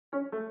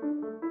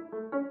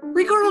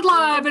Recorded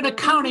live in a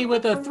county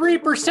with a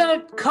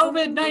 3%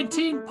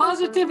 COVID-19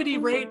 positivity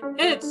rate,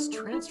 it's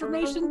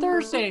Transformation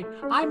Thursday.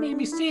 I'm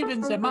Amy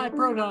Stevens, and my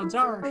pronouns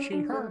are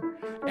she, her.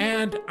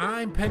 And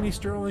I'm Penny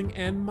Sterling,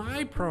 and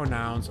my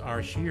pronouns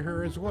are she,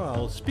 her as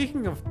well.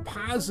 Speaking of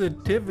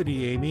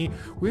positivity, Amy,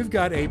 we've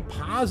got a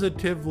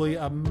positively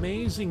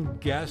amazing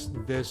guest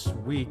this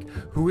week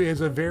who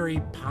is a very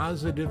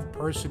positive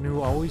person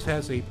who always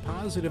has a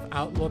positive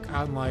outlook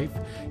on life,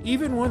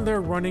 even when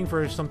they're running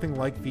for something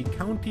like the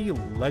county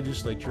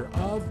legislature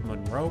of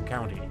Monroe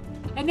County.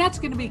 And that's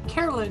going to be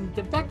Carolyn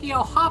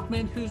DeVecchio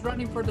Hoffman, who's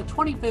running for the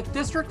 25th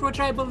District, which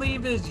I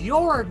believe is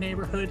your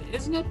neighborhood,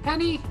 isn't it,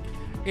 Penny?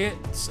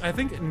 It's, I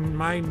think, in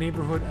my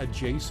neighborhood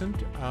adjacent,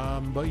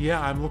 but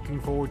yeah, I'm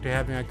looking forward to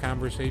having a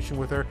conversation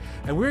with her.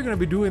 And we're going to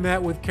be doing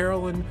that with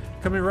Carolyn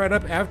coming right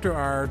up after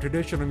our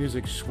traditional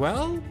music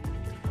swell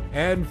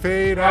and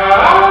fade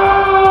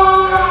out.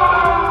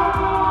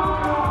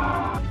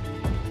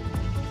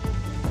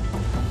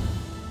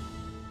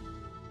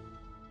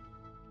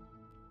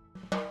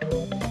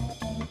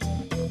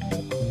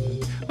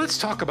 Let's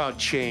talk about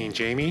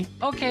change, Amy.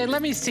 Okay,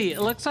 let me see.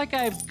 It looks like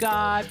I've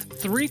got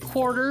 3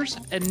 quarters,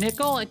 a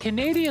nickel, a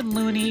Canadian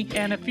loonie,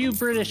 and a few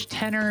British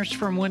tenors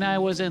from when I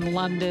was in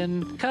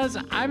London, because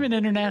I'm an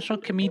international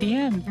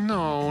comedian.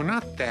 No,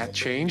 not that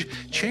change.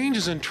 Change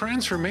is in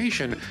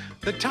transformation.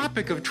 The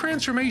topic of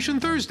Transformation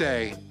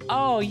Thursday.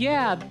 Oh,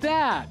 yeah,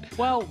 that.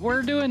 Well,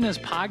 we're doing this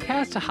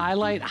podcast to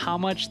highlight how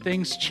much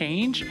things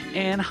change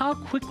and how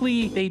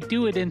quickly they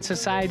do it in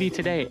society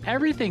today.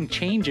 Everything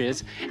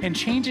changes, and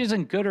change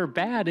isn't good or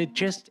bad. It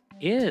just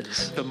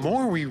is. The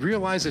more we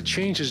realize that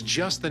change is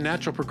just the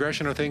natural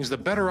progression of things, the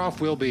better off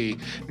we'll be.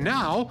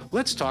 Now,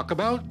 let's talk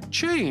about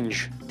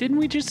change. Didn't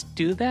we just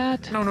do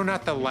that? No,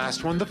 not the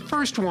last one. The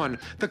first one.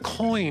 The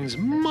coins,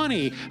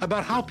 money,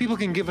 about how people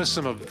can give us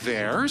some of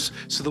theirs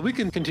so that we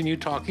can continue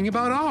talking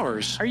about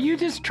ours. Are you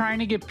just trying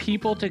to get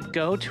people to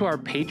go to our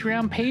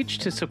Patreon page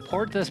to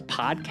support this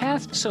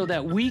podcast so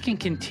that we can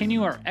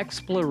continue our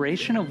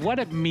exploration of what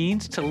it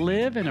means to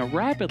live in a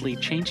rapidly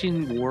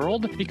changing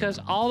world? Because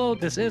although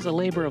this is a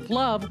labor of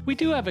love, we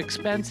do have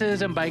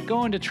expenses, and by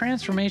going to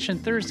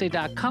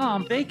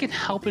transformationthursday.com, they can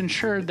help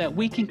ensure that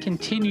we can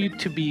continue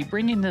to be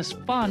bringing this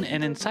fun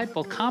and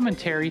insightful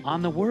commentary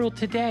on the world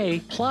today,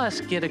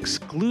 plus get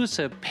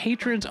exclusive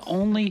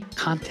patrons-only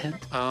content.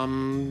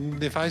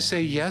 If I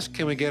say yes,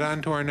 can we get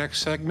on to our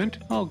next segment?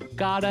 Oh,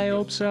 God, I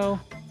hope so.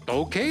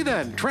 Okay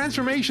then,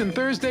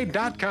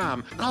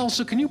 transformationthursday.com.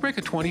 Also, can you break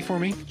a 20 for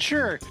me?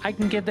 Sure, I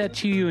can get that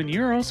to you in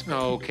euros.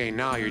 Okay,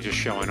 now you're just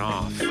showing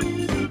off.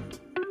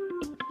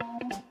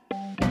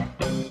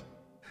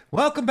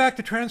 Welcome back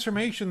to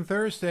Transformation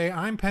Thursday.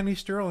 I'm Penny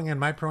Sterling, and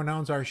my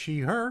pronouns are she,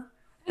 her.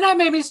 And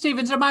I'm Amy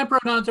Stevens, and my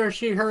pronouns are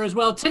she, her as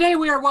well. Today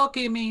we are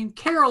welcoming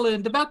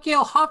Carolyn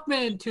DeVecchio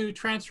Hoffman to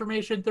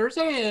Transformation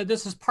Thursday.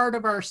 This is part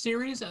of our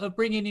series of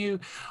bringing you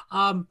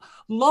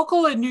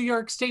local and New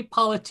York State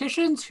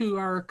politicians who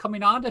are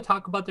coming on to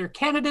talk about their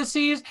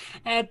candidacies.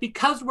 And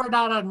because we're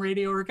not on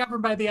radio or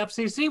governed by the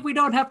FCC, we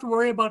don't have to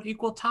worry about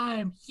equal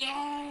time.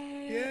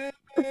 Yay!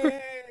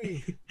 Yay!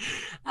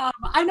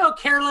 I know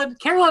Carolyn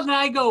and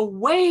I go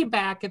way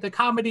back at the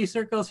comedy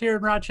circles here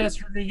in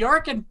Rochester, New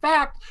York. In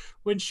fact,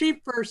 when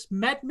she first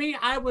met me,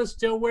 I was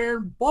still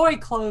wearing boy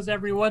clothes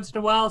every once in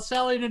a while,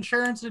 selling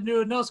insurance and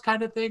doing those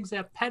kind of things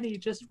that Penny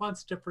just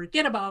wants to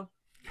forget about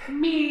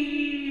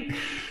me.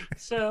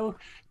 So,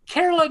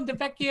 Carolyn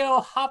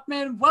DeVecchio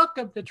Hoffman,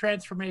 welcome to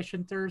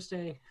Transformation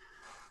Thursday.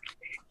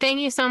 Thank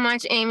you so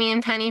much, Amy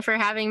and Penny, for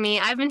having me.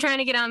 I've been trying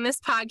to get on this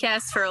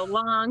podcast for a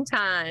long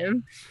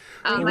time.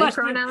 My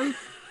pronouns...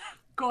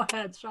 Go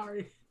ahead,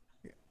 sorry.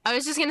 I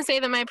was just going to say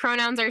that my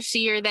pronouns are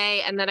she or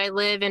they, and that I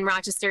live in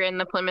Rochester in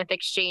the Plymouth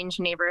Exchange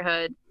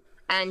neighborhood.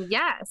 And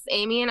yes,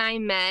 Amy and I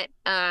met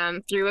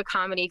through a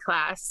comedy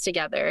class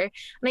together.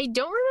 And I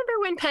don't remember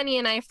when Penny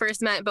and I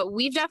first met, but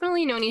we've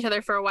definitely known each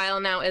other for a while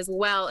now as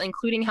well,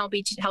 including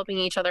helping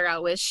each other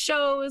out with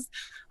shows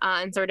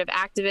and sort of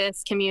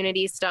activist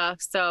community stuff.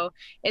 So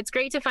it's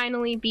great to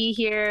finally be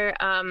here.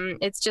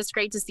 It's just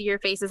great to see your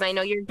faces. I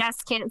know your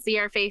guests can't see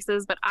our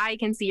faces, but I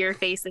can see your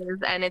faces,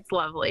 and it's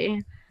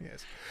lovely.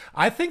 Yes.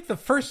 I think the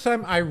first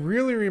time I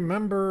really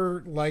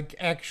remember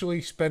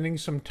actually spending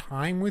some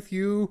time with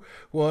you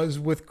was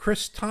with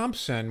Chris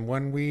Thompson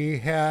when we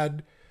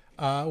had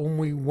when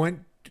we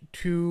went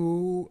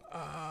to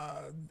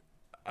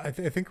I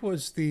think it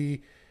was a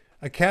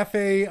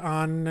cafe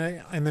in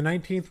the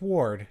 19th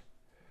Ward.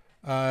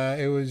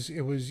 It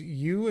was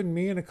you and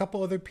me and a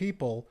couple other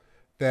people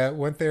that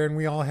went there, and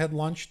we all had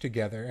lunch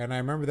together. And I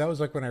remember that was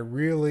when I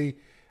really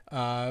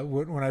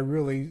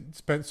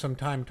spent some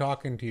time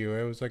talking to you.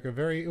 It was a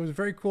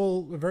very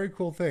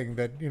cool thing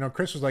that,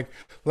 Chris was like,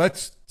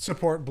 let's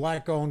support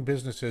Black-owned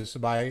businesses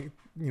by,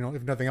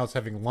 if nothing else,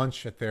 having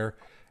lunch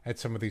at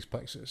some of these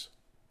places.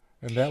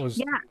 And that was...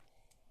 Yeah.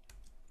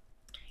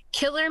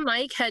 Killer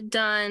Mike had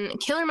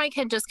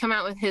just come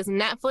out with his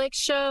Netflix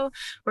show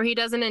where he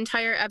does an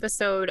entire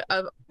episode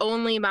of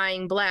only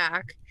buying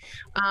Black.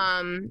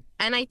 And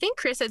I think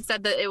Chris had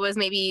said that it was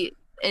maybe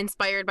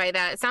inspired by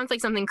that. It sounds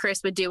like something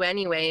Chris would do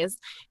anyways.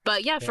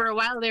 But yeah, for a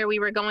while there, we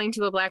were going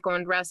to a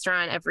Black-owned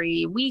restaurant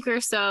every week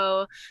or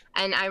so.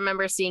 And I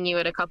remember seeing you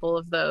at a couple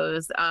of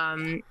those.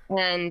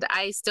 And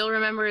I still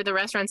remember the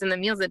restaurants and the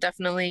meals that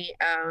definitely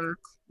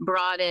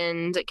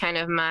broadened kind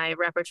of my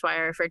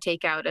repertoire for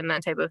takeout and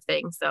that type of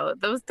thing. So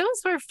those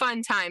were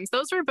fun times.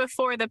 Those were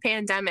before the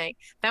pandemic.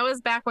 That was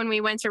back when we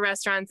went to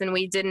restaurants and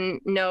we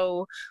didn't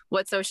know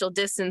what social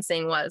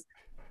distancing was.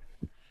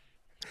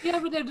 Yeah,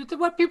 but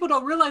what people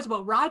don't realize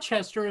about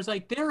Rochester is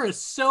like there is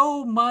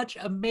so much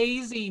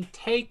amazing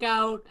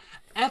takeout,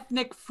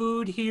 ethnic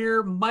food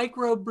here,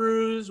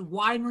 microbrews,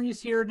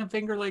 wineries here in the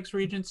Finger Lakes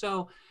region.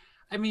 So,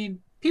 I mean,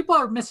 people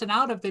are missing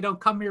out if they don't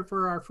come here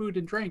for our food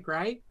and drink,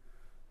 right?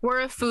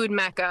 We're a food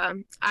mecca.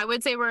 I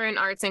would say we're an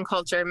arts and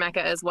culture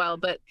mecca as well.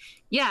 But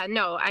yeah,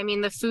 no, I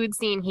mean, the food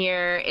scene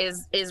here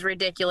is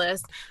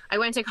ridiculous. I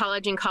went to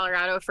college in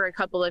Colorado for a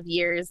couple of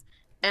years,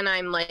 and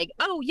I'm like,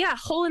 oh yeah,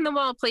 hole in the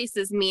wall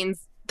places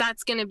means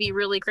that's going to be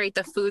really great.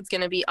 The food's going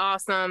to be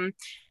awesome.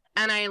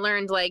 And I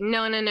learned like,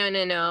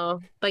 no.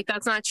 Like,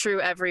 that's not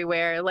true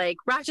everywhere. Like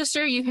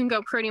Rochester, you can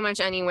go pretty much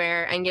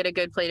anywhere and get a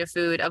good plate of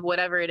food of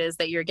whatever it is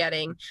that you're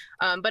getting.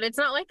 But it's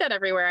not like that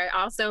everywhere. I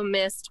also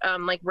missed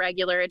like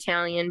regular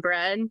Italian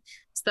bread.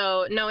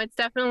 So no, it's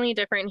definitely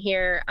different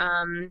here.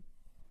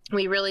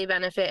 We really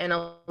benefit in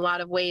a lot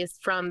of ways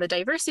from the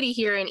diversity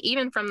here, and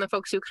even from the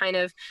folks who kind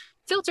of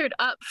filtered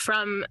up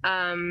from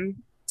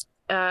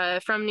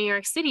New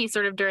York City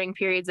sort of during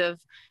periods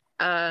of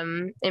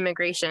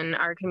immigration.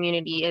 Our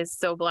community is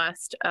so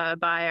blessed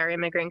by our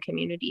immigrant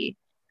community,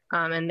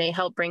 and they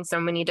help bring so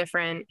many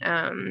different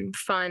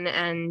fun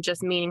and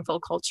just meaningful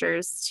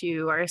cultures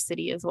to our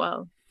city as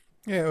well.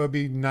 Yeah, it would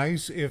be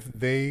nice if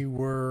they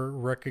were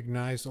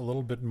recognized a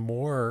little bit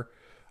more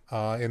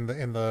in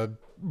the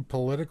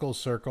political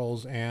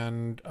circles,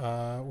 and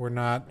were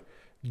not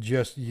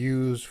just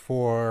used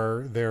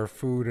for their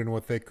food and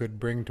what they could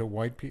bring to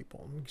white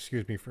people.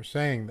 Excuse me for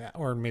saying that,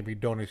 or maybe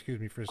don't excuse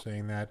me for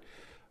saying that.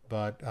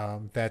 But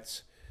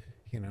that's,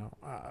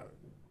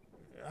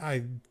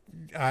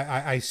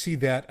 I see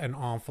that an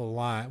awful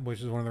lot,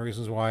 which is one of the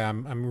reasons why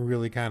I'm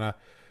really kind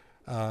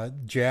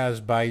of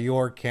jazzed by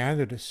your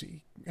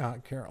candidacy,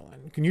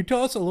 Carolyn. Can you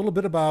tell us a little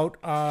bit about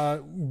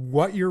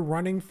what you're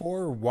running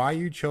for, why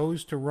you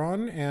chose to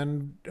run,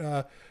 and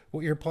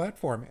what your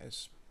platform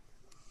is?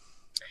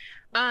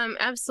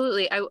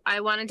 Absolutely.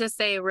 I wanted to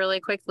say really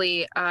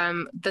quickly,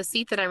 the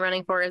seat that I'm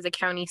running for is a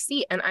county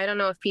seat. And I don't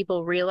know if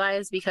people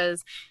realize,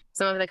 because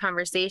some of the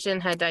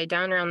conversation had died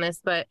down around this,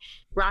 but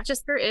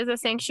Rochester is a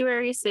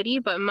sanctuary city,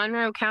 but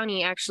Monroe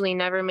County actually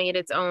never made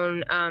its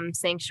own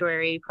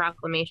sanctuary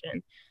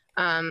proclamation.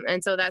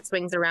 And so that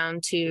swings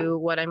around to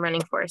what I'm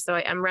running for. So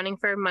I'm running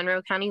for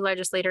Monroe County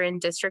legislator in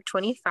District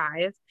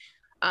 25.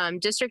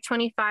 District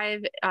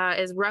 25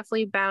 is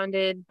roughly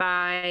bounded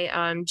by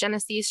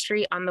Genesee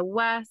Street on the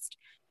west,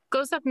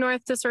 goes up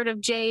north to sort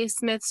of J.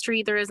 Smith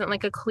Street. There isn't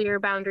like a clear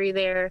boundary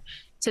there,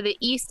 to the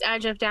east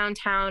edge of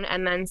downtown,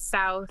 and then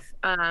south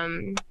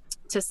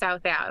to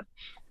South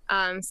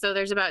Ave. So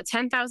there's about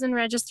 10,000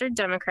 registered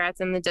Democrats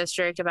in the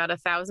district, about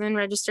 1,000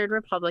 registered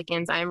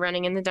Republicans. I'm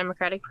running in the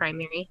Democratic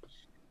primary.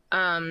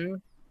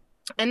 And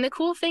the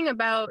cool thing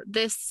about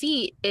this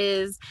seat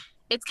is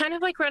it's kind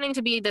of like running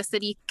to be the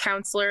city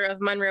councilor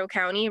of Monroe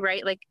County,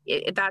 right? Like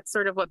that's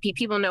sort of what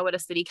people know what a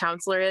city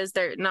councilor is.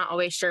 They're not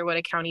always sure what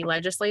a county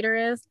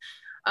legislator is.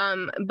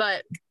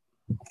 But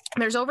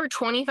there's over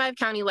 25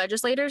 county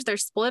legislators. They're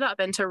split up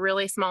into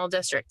really small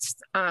districts,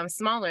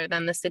 smaller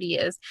than the city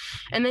is.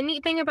 And the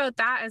neat thing about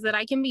that is that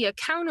I can be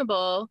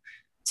accountable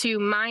to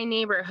my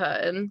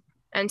neighborhood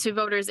and to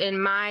voters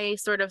in my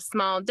sort of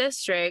small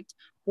district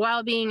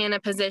while being in a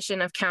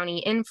position of county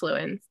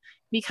influence.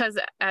 Because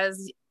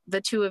as the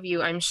two of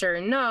you, I'm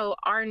sure, know,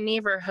 our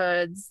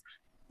neighborhoods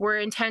were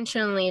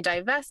intentionally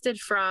divested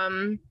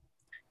from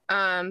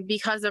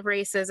because of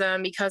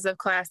racism, because of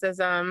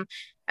classism.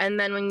 And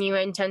then when you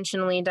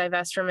intentionally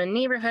divest from a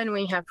neighborhood,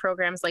 when you have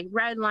programs like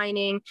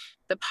redlining,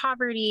 the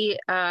poverty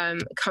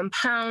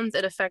compounds,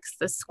 it affects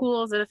the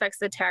schools, it affects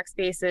the tax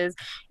bases,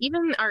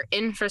 even our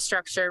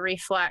infrastructure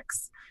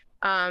reflects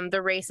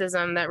the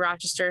racism that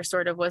Rochester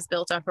sort of was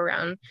built up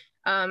around.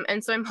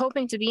 And so I'm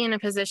hoping to be in a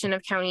position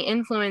of county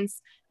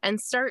influence and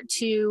start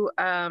to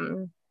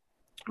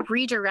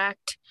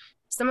redirect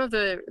some of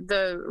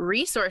the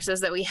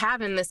resources that we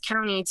have in this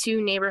county to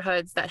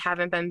neighborhoods that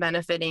haven't been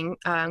benefiting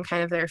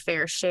kind of their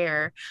fair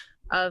share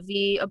of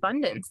the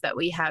abundance that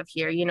we have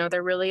here. You know,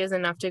 there really is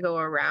enough to go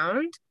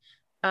around,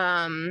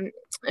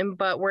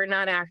 but we're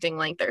not acting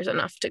like there's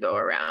enough to go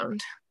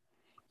around.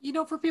 You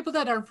know, for people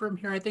that aren't from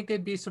here, I think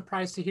they'd be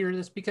surprised to hear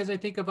this, because I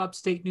think of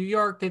upstate New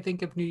York, they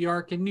think of New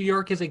York, and New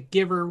York is a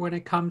giver when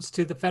it comes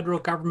to the federal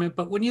government.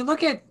 But when you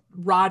look at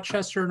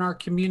Rochester and our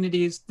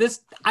communities,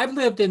 I've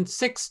lived in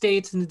 6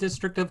 states in the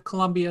District of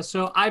Columbia,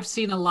 so I've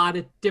seen a lot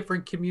of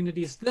different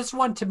communities. This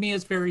one to me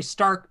is very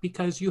stark,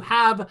 because you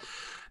have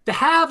the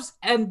haves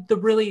and the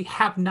really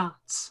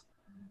have-nots.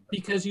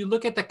 Because you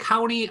look at the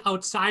county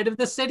outside of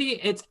the city,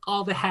 it's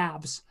all the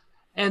haves.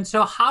 And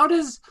so how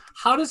does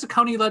the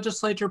county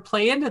legislature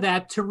play into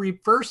that to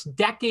reverse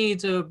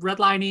decades of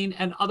redlining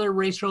and other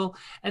racial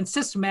and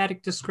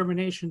systematic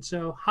discrimination?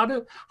 So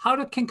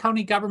can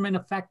county government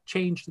affect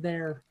change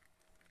there?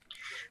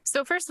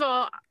 So first of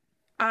all,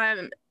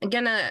 I'd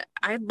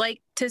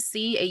like to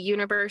see a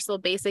universal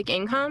basic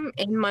income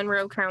in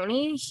Monroe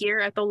County here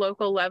at the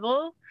local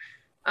level.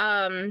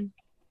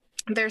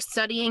 They're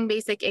studying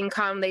basic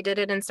income. They did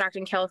it in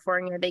Stockton,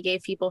 California. They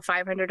gave people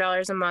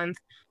 $500 a month,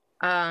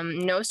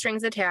 no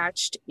strings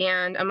attached.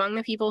 And among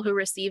the people who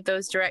received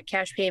those direct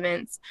cash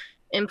payments,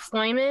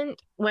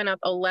 employment went up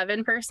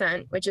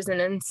 11%, which is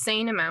an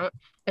insane amount.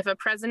 If a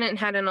president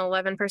had an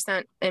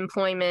 11%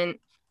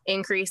 employment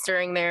increase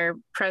during their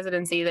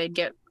presidency, they'd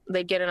get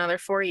another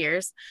 4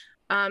 years.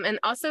 And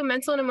also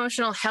mental and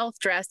emotional health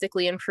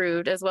drastically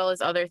improved, as well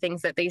as other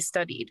things that they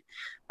studied.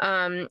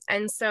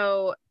 And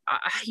so,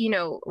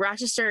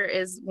 Rochester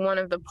is one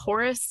of the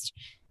poorest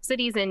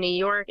cities in New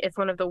York. It's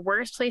one of the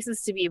worst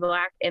places to be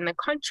Black in the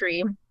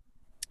country.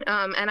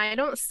 And I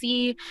don't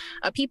see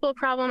a people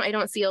problem. I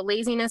don't see a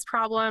laziness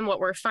problem. What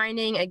we're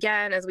finding,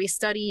 again, as we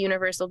study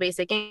universal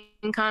basic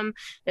income,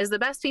 is the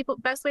best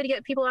way to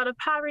get people out of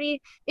poverty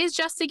is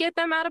just to get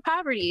them out of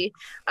poverty.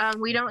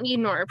 We don't need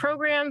more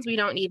programs. We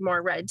don't need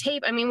more red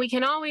tape. I mean, we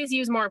can always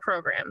use more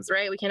programs,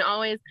 right? We can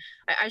always,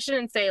 I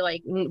shouldn't say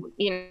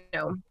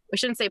we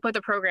shouldn't say put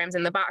the programs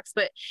in the box,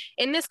 but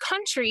in this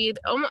country,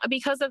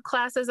 because of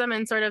classism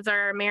and sort of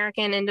our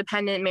American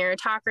independent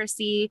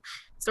meritocracy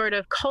sort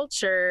of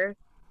culture,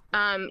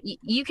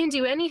 you can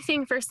do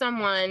anything for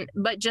someone,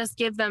 but just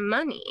give them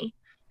money.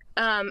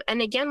 And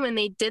again, when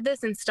they did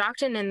this in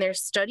Stockton and they're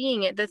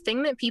studying it, the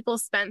thing that people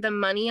spent the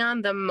money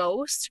on the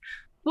most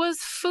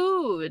was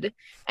food.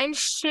 And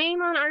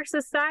shame on our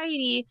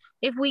society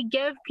if we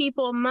give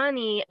people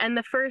money and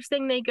the first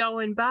thing they go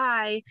and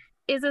buy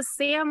is a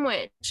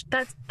sandwich.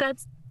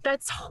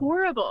 That's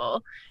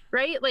horrible,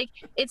 right? Like,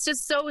 it's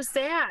just so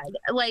sad.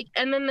 Like,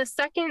 and then the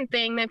second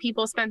thing that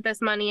people spent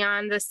this money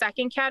on, the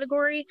second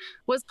category,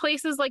 was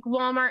places like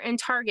Walmart and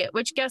Target,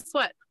 which, guess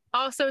what,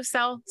 also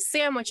sell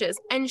sandwiches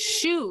and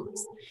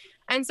shoes.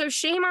 And so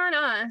shame on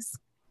us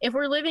if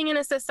we're living in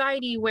a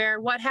society where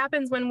what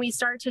happens when we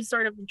start to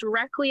sort of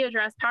directly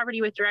address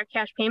poverty with direct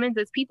cash payments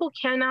is people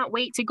cannot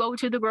wait to go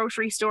to the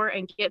grocery store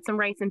and get some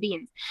rice and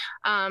beans.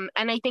 And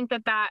I think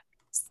that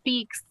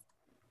speaks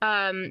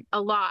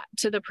a lot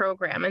to the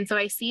program. And so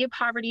I see a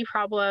poverty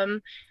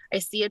problem. I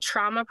see a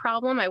trauma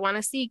problem. I want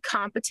to see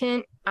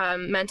competent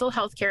mental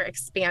health care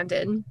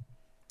expanded.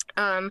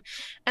 And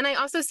I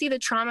also see the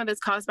trauma that's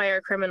caused by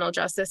our criminal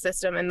justice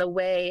system and the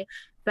way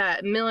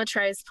that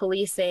militarized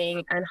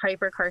policing and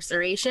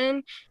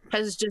hypercarceration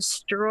has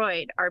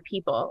destroyed our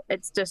people.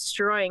 It's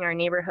destroying our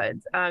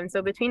neighborhoods.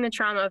 So between the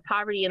trauma of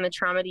poverty and the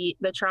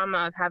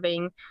trauma of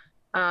having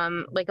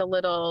like a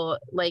little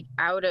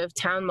out of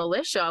town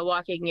militia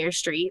walking your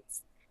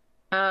streets,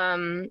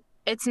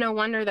 it's no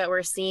wonder that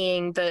we're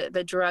seeing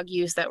the drug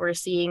use that we're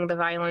seeing, the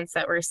violence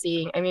that we're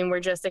seeing. I mean,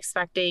 we're just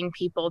expecting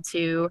people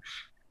to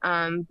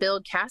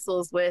build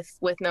castles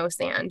with no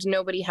sand.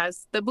 Nobody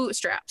has the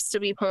bootstraps to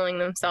be pulling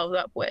themselves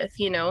up with,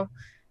 and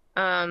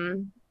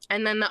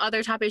then the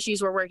other top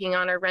issues we're working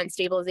on are rent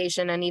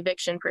stabilization and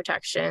eviction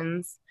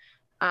protections,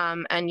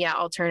 and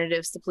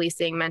alternatives to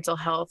policing, mental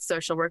health,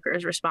 social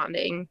workers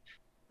responding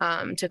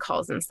to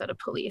calls instead of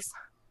police.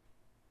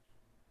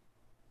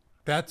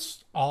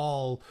 That's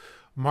all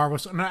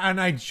marvelous, and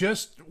I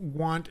just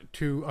want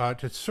to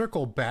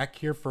circle back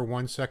here for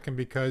 1 second,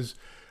 because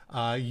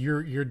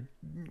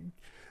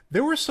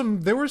there were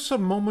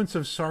some moments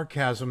of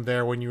sarcasm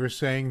there when you were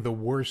saying the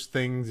worst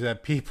things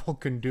that people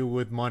can do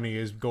with money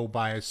is go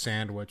buy a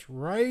sandwich,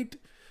 right?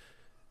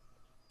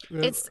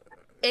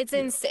 It's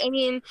insane. I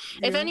mean,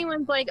 if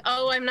anyone's like,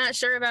 oh, I'm not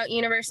sure about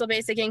universal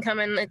basic income,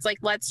 and it's like,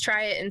 let's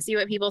try it and see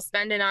what people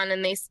spend it on,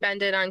 and they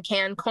spend it on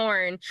canned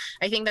corn,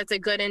 I think that's a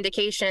good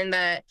indication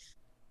that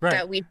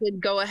that we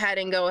should go ahead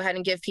and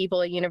give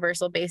people a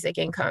universal basic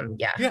income.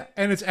 Yeah,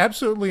 and it's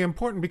absolutely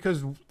important,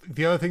 because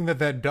the other thing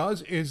that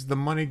does is the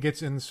money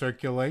gets in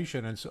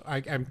circulation. And so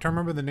I'm trying to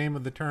remember the name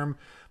of the term,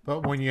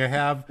 but when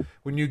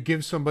you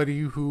give somebody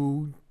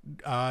who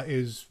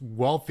is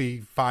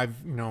wealthy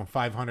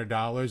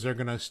 $500, they're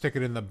going to stick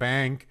it in the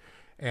bank,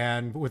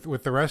 and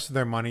with the rest of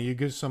their money, you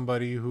give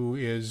somebody who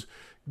is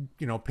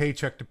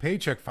paycheck to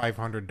paycheck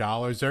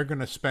 $500, they're going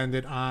to spend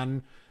it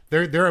on.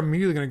 They're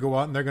immediately going to go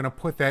out and they're going to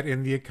put that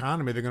in the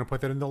economy. They're going to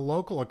put that in the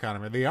local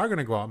economy. They are going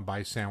to go out and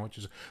buy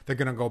sandwiches. They're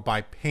going to go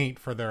buy paint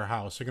for their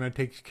house. They're going to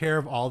take care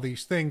of all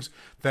these things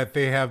that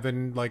they have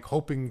been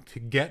hoping to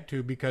get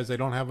to because they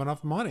don't have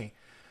enough money.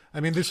 I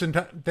mean, that's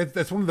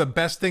one of the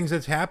best things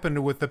that's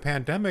happened with the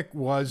pandemic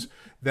was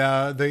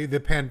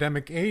the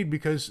pandemic aid,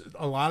 because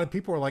a lot of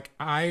people are like,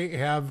 I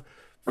have,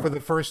 for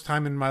the first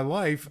time in my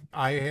life,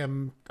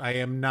 I'm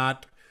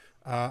not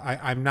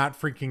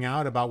freaking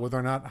out about whether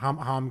or not how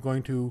I'm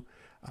going to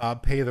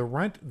pay the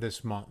rent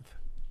this month.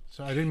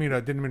 So I didn't mean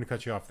to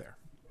cut you off there.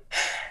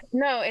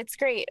 No, it's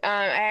great.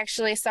 I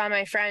actually saw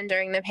my friend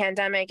during the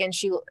pandemic, and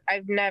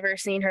I've never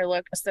seen her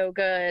look so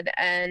good.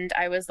 And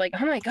I was like,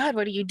 oh my God,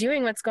 what are you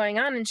doing? What's going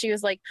on? And she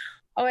was like,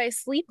 oh, I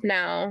sleep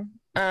now.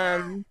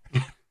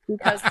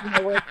 Because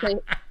my workplace,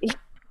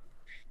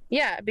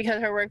 yeah,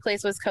 because her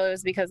workplace was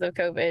closed because of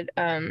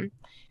COVID.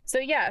 So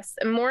yes,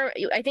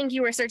 I think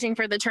you were searching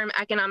for the term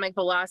economic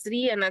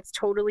velocity, and that's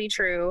totally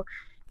true.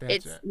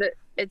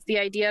 It's the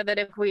idea that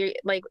if we,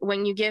 like,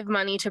 when you give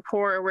money to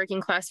poor or working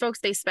class folks,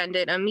 they spend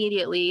it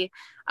immediately.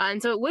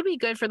 And so it would be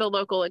good for the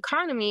local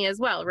economy as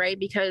well, right?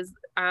 Because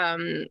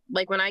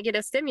like when I get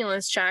a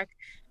stimulus check,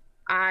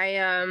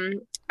 I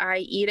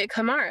eat at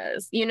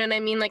Kamara's, you know what I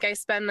mean? Like I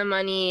spend the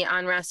money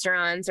on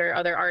restaurants or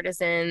other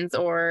artisans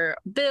or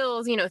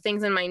bills, you know,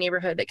 things in my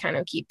neighborhood that kind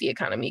of keep the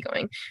economy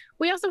going.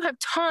 We also have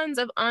tons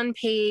of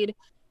unpaid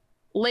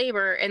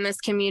labor in this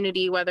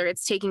community, whether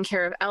it's taking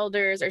care of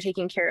elders or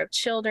taking care of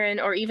children,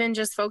 or even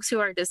just folks who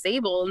are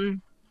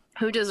disabled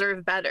who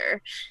deserve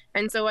better.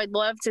 And so I'd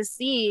love to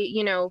see,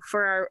 you know,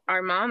 for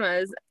our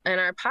mamas and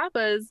our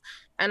papas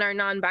and our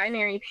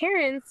non-binary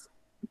parents,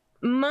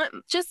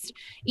 just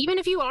even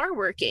if you are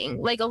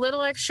working, like a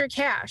little extra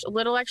cash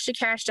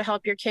to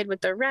help your kid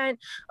with the rent,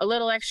 a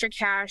little extra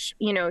cash,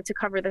 you know, to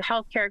cover the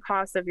healthcare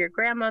costs of your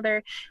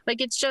grandmother.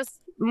 Like it's just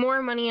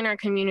more money in our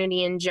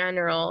community in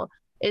general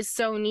is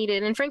so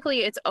needed. And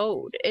frankly, it's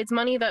owed. It's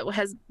money that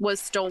was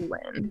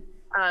stolen.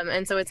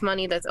 And so it's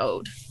money that's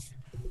owed.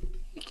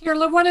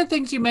 Carla, one of the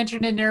things you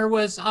mentioned in there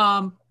was,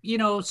 you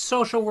know,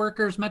 social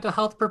workers, mental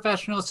health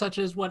professionals, such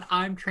as what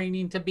I'm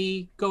training to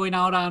be, going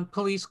out on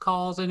police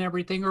calls and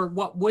everything, or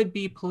what would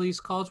be police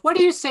calls. What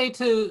do you say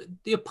to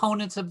the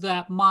opponents of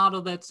that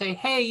model that say,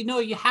 hey, you know,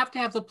 you have to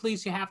have the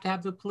police, you have to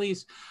have the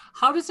police?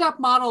 How does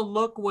that model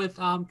look with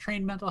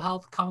trained mental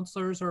health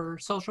counselors or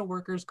social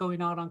workers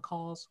going out on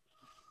calls?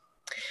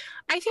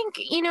 I think,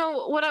 you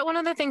know, one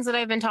of the things that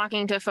I've been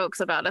talking to folks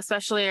about,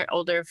 especially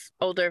older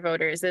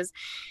voters, is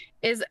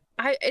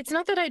it's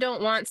not that I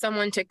don't want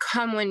someone to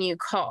come when you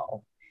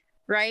call,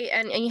 right?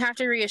 And you have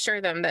to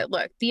reassure them that,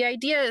 look, the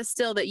idea is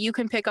still that you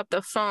can pick up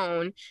the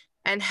phone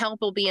and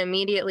help will be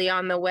immediately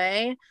on the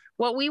way.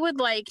 What we would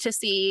like to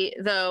see,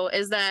 though,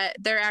 is that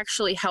they're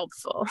actually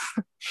helpful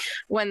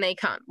when they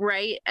come,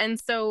 right? And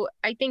so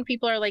I think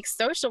people are like,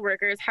 social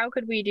workers, how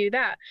could we do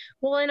that?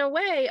 Well, in a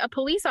way, a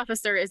police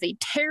officer is a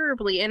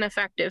terribly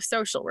ineffective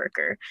social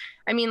worker.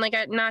 I mean, like,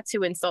 not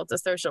to insult a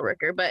social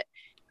worker, but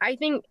I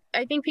think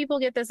people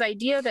get this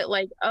idea that,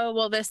 like, oh,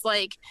 well, this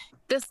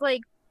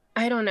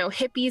I don't know,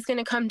 hippie's going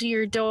to come to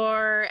your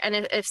door,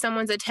 and if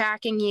someone's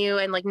attacking you,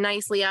 and like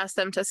nicely ask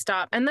them to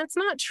stop. And that's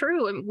not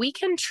true. And we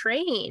can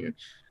train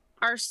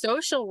our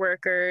social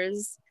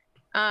workers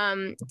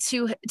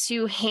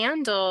to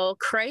handle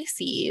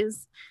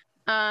crises.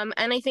 And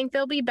I think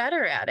they'll be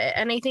better at it.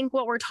 And I think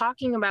what we're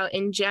talking about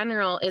in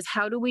general is,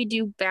 how do we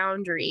do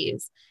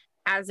boundaries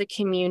as a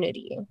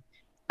community?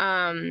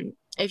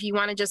 If you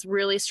want to just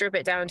really strip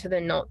it down to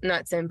the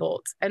nuts and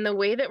bolts. And the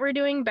way that we're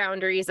doing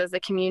boundaries as a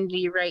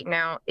community right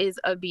now is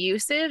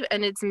abusive,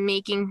 and it's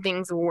making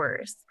things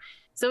worse.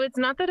 So it's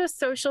not that a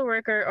social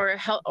worker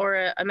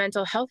or a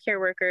mental health care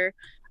worker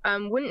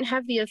wouldn't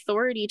have the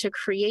authority to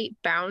create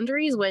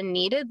boundaries when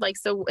needed. Like,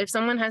 so if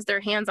someone has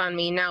their hands on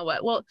me, now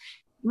what? Well,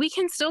 we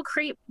can still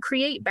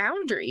create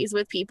boundaries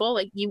with people.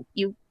 Like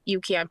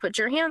you can't put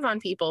your hands on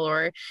people,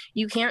 or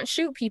you can't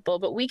shoot people,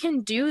 but we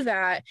can do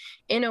that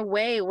in a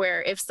way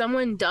where if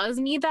someone does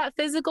need that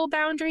physical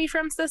boundary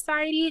from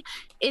society,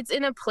 it's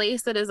in a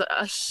place that is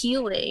a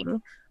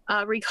healing,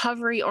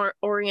 recovery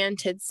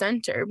oriented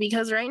center.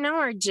 Because right now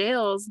our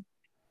jails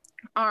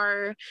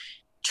are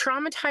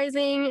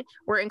traumatizing.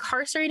 We're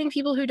incarcerating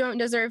people who don't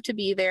deserve to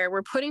be there.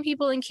 We're putting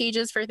people in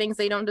cages for things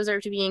they don't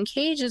deserve to be in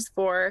cages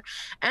for.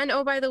 And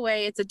oh, by the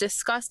way, it's a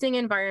disgusting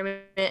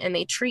environment, and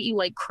they treat you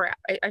like crap.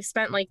 I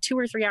spent like 2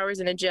 or 3 hours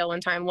in a jail one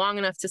time, long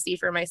enough to see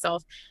for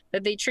myself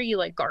that they treat you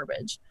like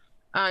garbage,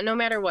 no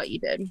matter what you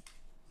did.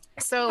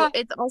 So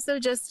it's also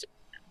just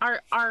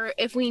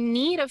if we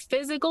need a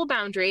physical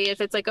boundary, if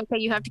it's like, okay,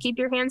 you have to keep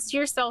your hands to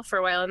yourself for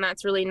a while, and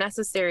that's really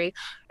necessary,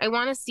 I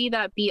want to see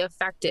that be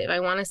effective. I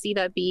want to see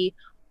that be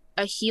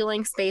a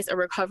healing space, a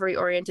recovery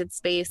oriented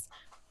space,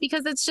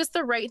 because it's just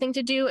the right thing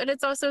to do. And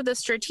it's also the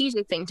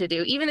strategic thing to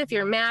do. Even if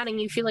you're mad and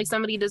you feel like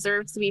somebody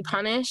deserves to be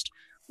punished,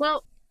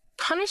 well,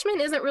 punishment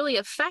isn't really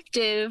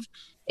effective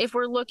if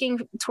we're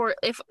looking toward,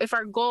 if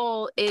our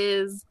goal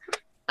is,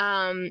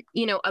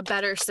 you know, a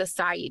better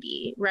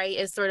society, right?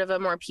 Is sort of a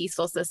more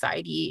peaceful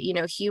society. You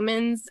know,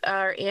 humans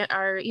are,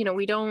 you know,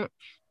 we don't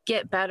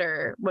get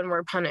better when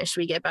we're punished.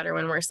 We get better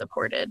when we're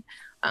supported.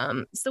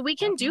 So we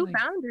can do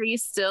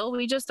boundaries still.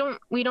 We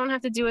don't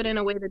have to do it in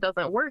a way that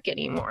doesn't work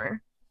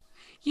anymore.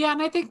 Yeah,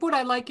 and I think what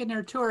I like in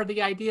there too are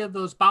the idea of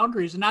those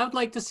boundaries. And I would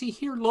like to see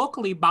here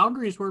locally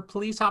boundaries where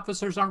police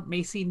officers aren't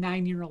macing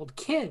 9-year-old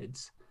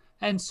kids.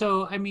 And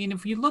so, I mean,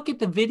 if you look at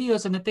the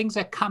videos and the things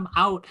that come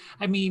out,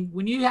 I mean,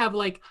 when you have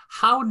like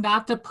how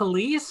not to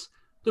police,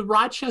 the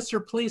Rochester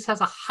Police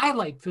has a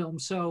highlight film.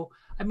 So,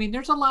 I mean,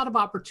 there's a lot of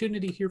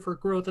opportunity here for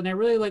growth. And I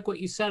really like what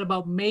you said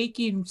about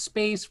making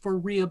space for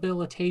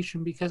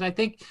rehabilitation, because I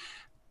think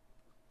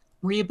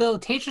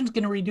rehabilitation is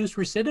going to reduce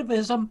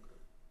recidivism.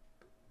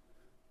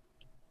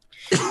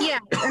 Yeah,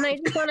 and I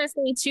just want to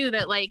say too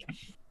that like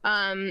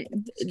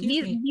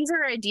these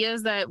are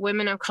ideas that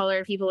women of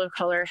color, people of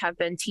color have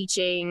been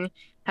teaching,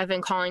 have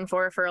been calling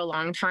for a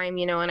long time,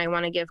 you know, and I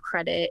want to give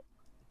credit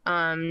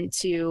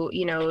to,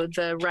 you know,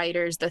 the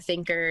writers, the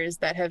thinkers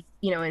that have,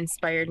 you know,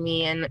 inspired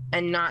me and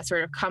not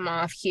sort of come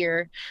off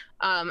here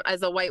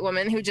as a white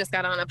woman who just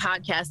got on a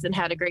podcast and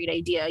had a great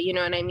idea, you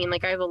know what I mean?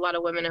 Like I have a lot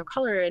of women of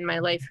color in my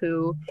life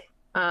who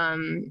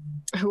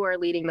are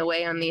leading the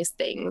way on these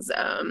things.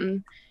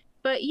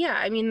 But yeah,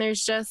 I mean,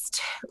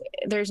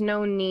 there's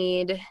no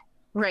need.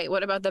 Right.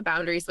 What about the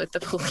boundaries with the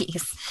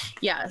police?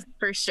 Yeah,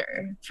 for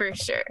sure. For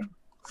sure.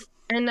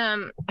 And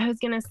I was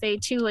going to say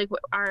too, like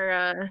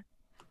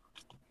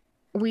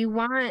we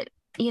want,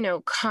 you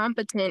know,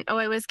 competent. Oh,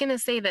 I was going to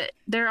say that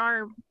there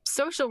are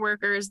social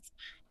workers,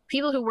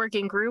 people who work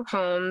in group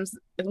homes,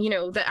 you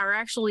know, that are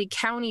actually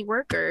county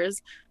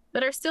workers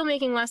that are still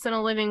making less than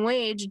a living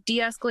wage,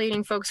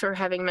 de-escalating folks who are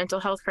having mental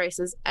health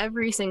crises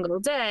every single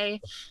day.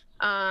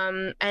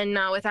 And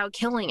not without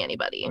killing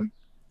anybody.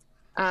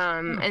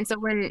 And so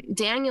when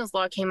Daniel's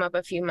Law came up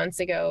a few months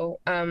ago,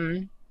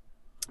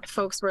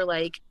 folks were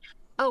like,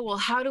 oh, well,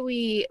 how do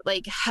we,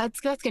 like, that's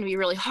going to be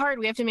really hard.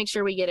 We have to make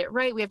sure we get it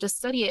right. We have to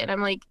study it. And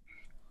I'm like,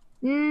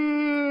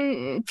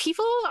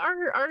 people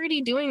are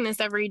already doing this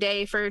every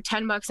day for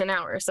 $10 an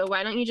hour. So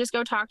why don't you just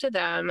go talk to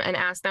them and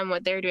ask them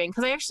what they're doing?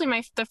 Because I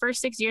actually, the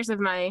first 6 years of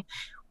my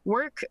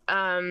work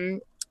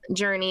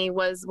journey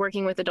was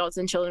working with adults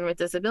and children with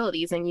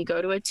disabilities, and you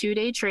go to a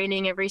 2-day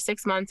training every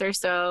 6 months or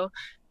so,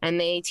 and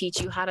they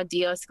teach you how to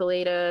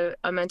de-escalate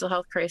a mental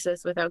health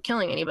crisis without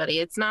killing anybody.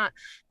 It's not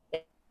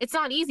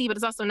easy, but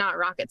it's also not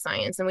rocket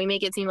science, and we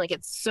make it seem like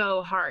it's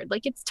so hard.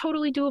 Like, it's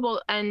totally doable,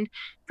 and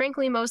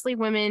frankly, mostly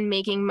women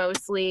making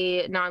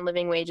mostly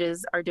non-living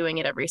wages are doing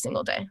it every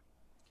single day.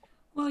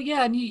 Well,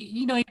 yeah, and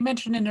you know, you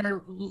mentioned in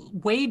our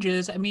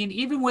wages. I mean,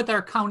 even with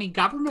our county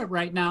government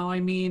right now, I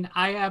mean,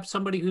 I have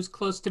somebody who's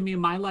close to me in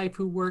my life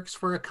who works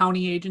for a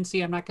county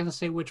agency. I'm not going to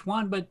say which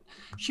one, but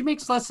she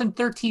makes less than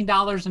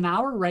 $13 an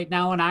hour right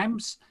now.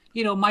 And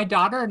you know, my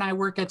daughter and I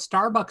work at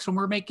Starbucks, and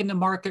we're making the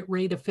market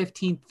rate of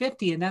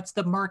 $15.50, and that's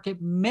the market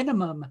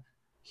minimum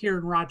here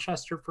in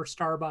Rochester for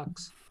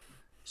Starbucks.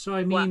 So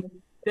I mean,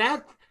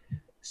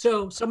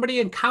 so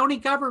somebody in county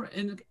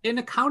government, in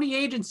a county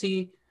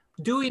agency,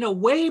 doing a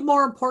way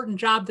more important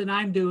job than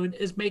I'm doing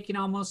is making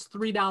almost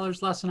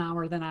 $3 less an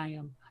hour than I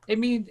am. I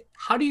mean,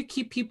 how do you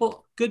keep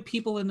good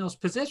people in those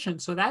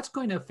positions? So that's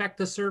going to affect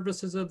the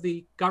services of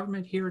the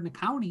government here in the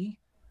county.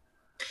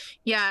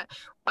 Yeah,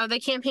 the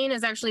campaign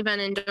has actually been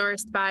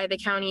endorsed by the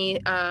county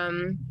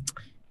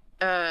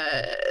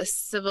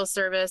Civil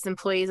Service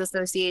Employees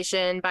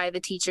Association, by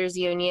the Teachers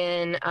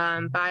Union,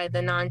 by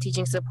the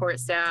non-teaching support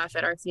staff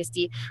at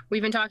RCSD.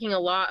 We've been talking a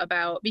lot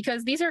about,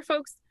 because these are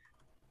folks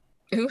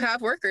who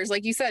have workers,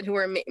 like you said, who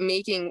are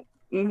making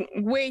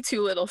way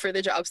too little for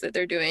the jobs that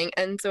they're doing.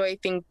 And so I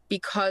think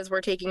because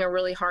we're taking a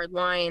really hard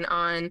line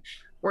on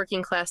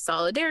working class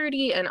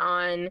solidarity and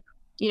on,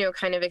 you know,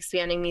 kind of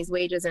expanding these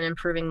wages and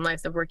improving the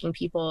lives of working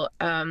people,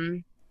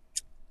 the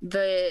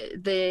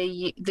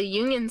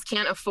unions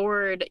can't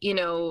afford, you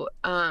know,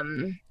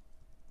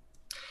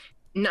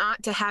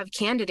 not to have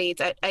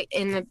candidates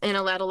in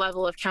a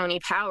level of county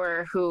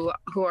power who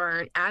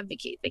aren't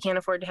advocates. They can't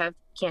afford to have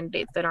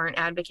candidates that aren't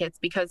advocates,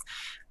 because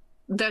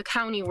the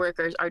county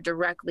workers are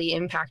directly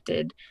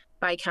impacted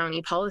by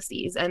county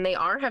policies, and they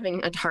are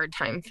having a hard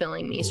time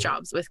filling these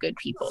jobs with good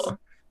people.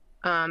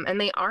 And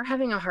they are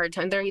having a hard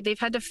time. They've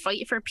had to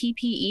fight for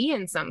PPE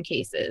in some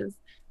cases.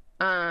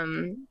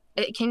 Can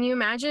you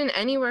imagine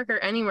any worker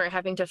anywhere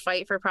having to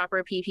fight for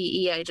proper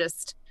PPE?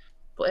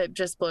 It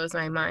just blows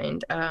my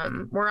mind.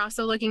 We're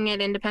also looking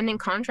at independent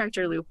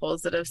contractor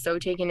loopholes that have so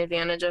taken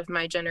advantage of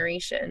my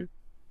generation,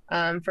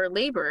 for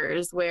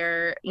laborers,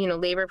 where, you know,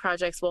 labor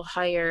projects will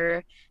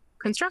hire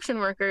construction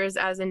workers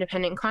as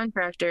independent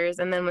contractors,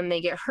 and then when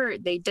they get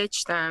hurt, they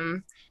ditch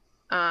them,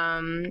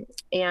 and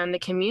the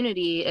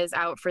community is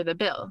out for the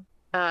bill,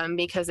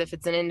 because if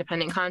it's an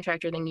independent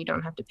contractor, then you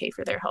don't have to pay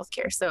for their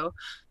healthcare. So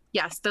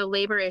yes, the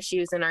labor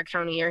issues in our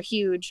county are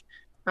huge.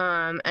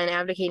 And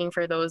advocating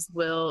for those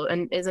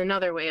is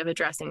another way of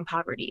addressing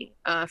poverty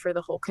for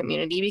the whole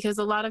community, because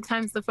a lot of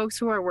times the folks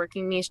who are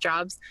working these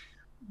jobs,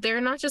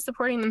 they're not just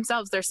supporting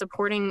themselves, they're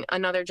supporting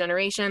another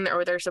generation,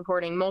 or they're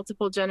supporting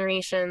multiple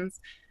generations.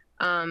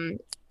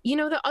 You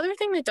know, the other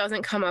thing that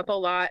doesn't come up a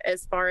lot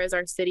as far as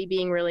our city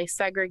being really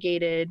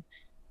segregated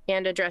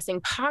and addressing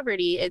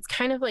poverty, it's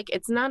kind of like,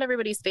 it's not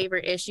everybody's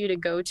favorite issue to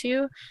go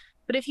to,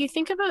 but if you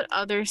think about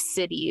other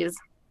cities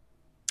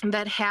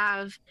that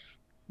have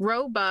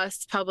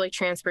robust public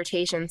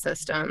transportation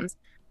systems,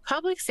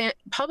 public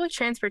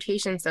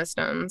transportation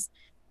systems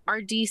are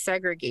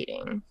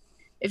desegregating.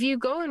 If you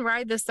go and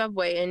ride the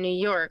subway in New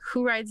York,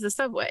 who rides the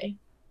subway?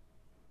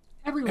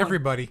 Everyone.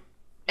 Everybody.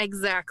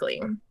 Exactly.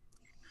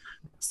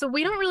 So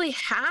we don't really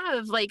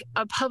have like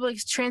a public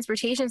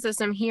transportation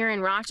system here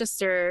in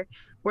Rochester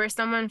where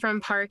someone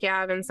from Park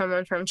Ave and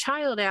someone from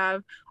Child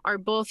Ave are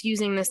both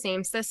using the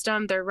same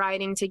system. They're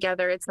riding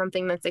together. It's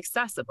something that's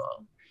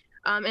accessible.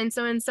 And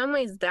so in some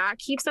ways that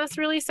keeps us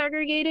really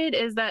segregated,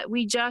 is that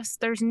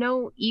there's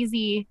no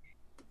easy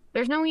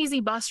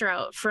bus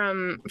route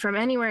from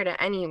anywhere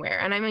to anywhere.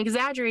 And I'm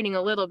exaggerating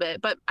a little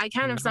bit, but I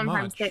kind of Not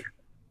sometimes much. think,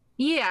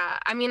 yeah,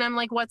 I mean, I'm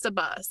like, what's a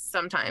bus?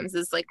 Sometimes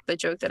is like the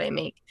joke that I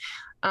make.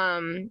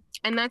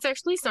 And that's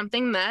actually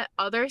something that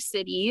other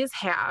cities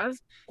have,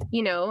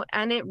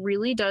 and it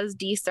really does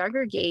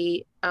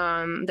desegregate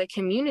the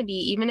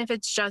community, even if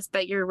it's just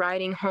that you're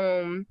riding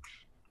home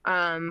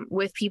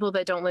with people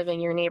that don't live in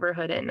your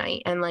neighborhood at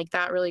night. And like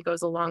that really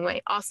goes a long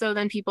way. Also,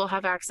 then people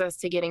have access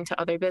to getting to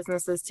other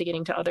businesses, to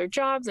getting to other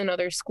jobs and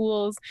other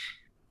schools.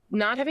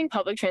 Not having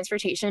public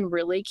transportation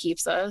really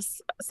keeps us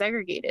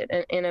segregated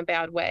in a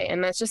bad way.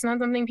 And that's just not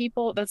something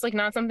that's like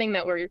not something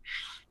that we're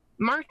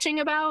marching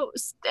about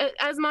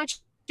as much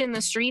in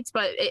the streets,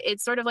 but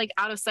it's sort of like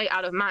out of sight,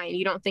 out of mind.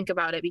 You don't think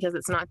about it because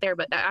it's not there,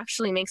 but that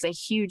actually makes a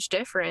huge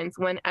difference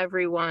when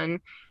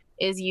everyone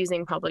is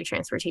using public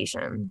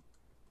transportation.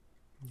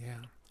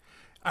 Yeah.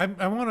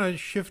 I want to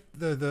shift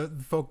the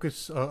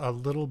focus a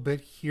little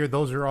bit here.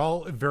 Those are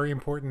all very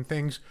important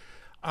things.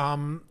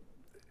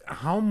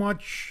 How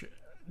much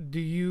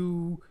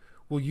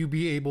will you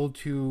be able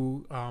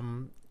to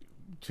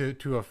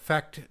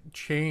affect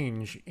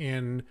change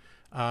in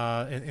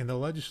the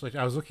legislature?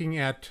 I was looking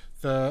at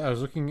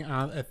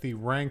the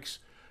ranks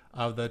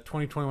of the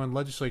 2021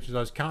 legislatures. I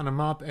was counting them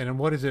up, and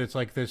what is it? It's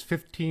like there's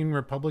 15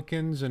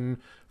 Republicans and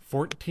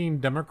 14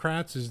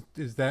 Democrats.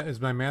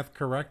 Is my math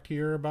correct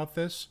here about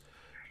this?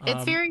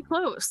 It's very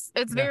close.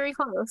 It's Yeah. very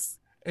close.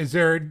 Is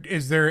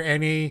there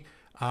any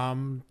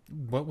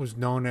what was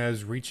known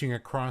as reaching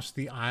across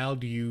the aisle?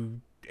 Do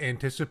you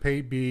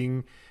anticipate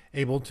being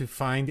able to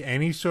find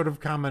any sort of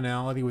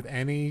commonality with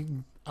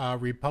any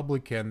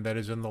Republican that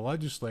is in the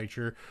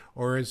legislature,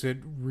 or is it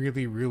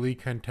really, really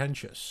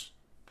contentious?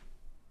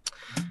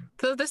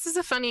 So this is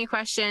a funny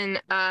question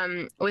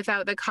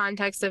without the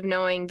context of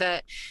knowing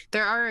that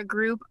there are a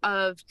group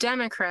of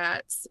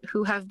Democrats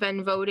who have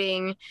been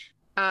voting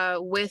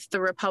with the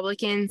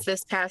Republicans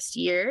this past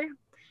year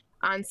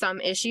on some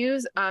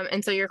issues.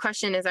 And so your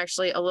question is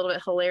actually a little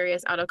bit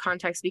hilarious out of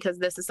context, because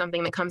this is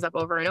something that comes up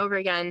over and over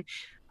again.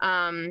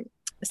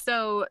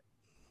 So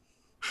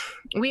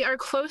we are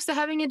close to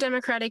having a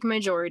Democratic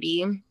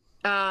majority.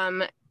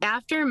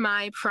 After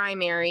my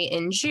primary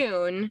in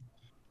June,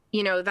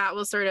 that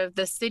was sort of,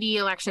 the city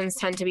elections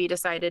tend to be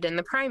decided in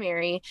the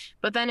primary.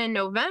 But then in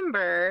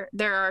November,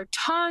 there are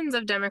tons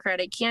of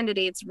Democratic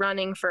candidates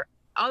running for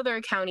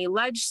other county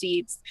ledge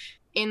seats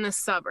in the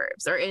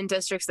suburbs, or in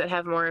districts that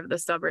have more of the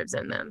suburbs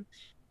in them.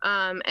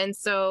 And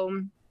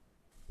so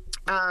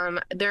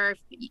there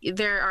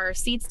are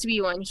seats to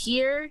be won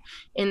here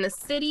in the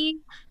city.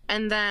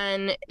 And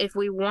then if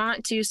we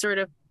want to sort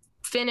of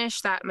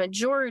finish that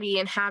majority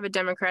and have a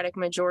Democratic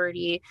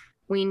majority,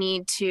 we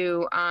need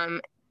to,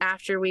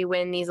 after we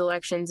win these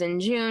elections in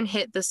June,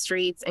 hit the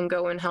streets and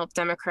go and help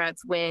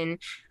Democrats win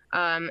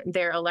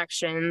their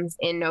elections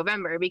in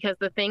November. Because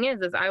the thing is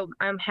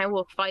I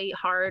will fight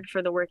hard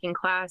for the working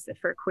class,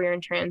 for queer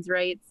and trans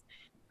rights,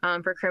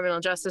 for criminal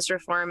justice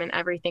reform, and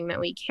everything that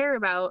we care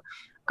about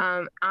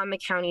on the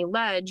county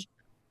ledge.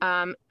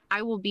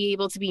 I will be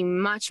able to be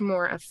much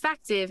more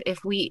effective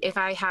if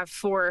I have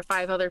 4 or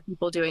 5 other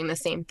people doing the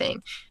same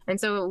thing. And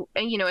so,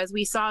 as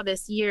we saw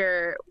this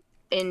year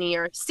in New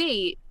York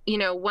State,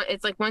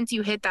 it's like once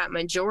you hit that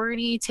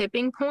majority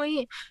tipping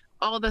point,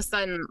 all of a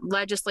sudden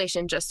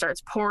legislation just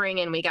starts pouring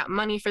in. We got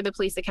money for the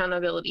Police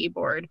Accountability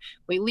Board.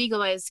 We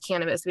legalized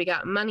cannabis. We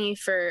got money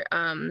for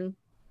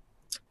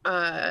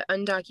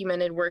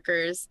undocumented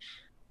workers.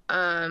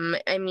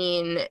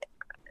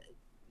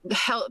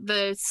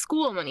 The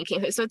school money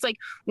came. So it's like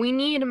we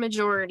need a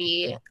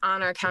majority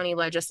on our county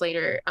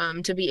legislator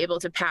to be able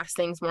to pass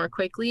things more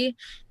quickly.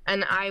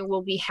 And I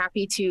will be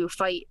happy to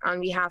fight on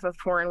behalf of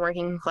poor and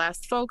working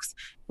class folks,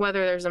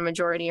 whether there's a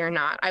majority or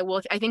not. I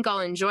think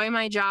I'll enjoy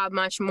my job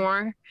much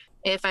more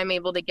if I'm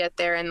able to get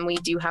there and we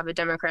do have a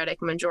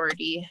Democratic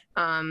majority,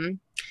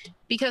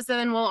 because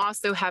then we'll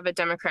also have a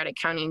Democratic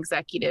county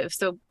executive.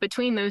 So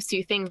between those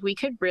two things, we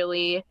could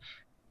really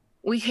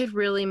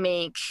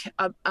make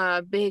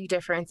a big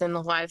difference in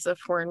the lives of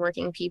poor and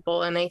working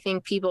people. And I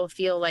think people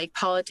feel like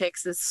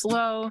politics is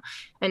slow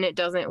and it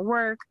doesn't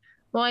work.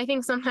 Well, I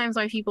think sometimes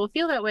why people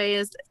feel that way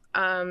is,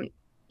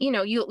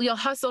 you'll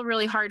hustle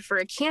really hard for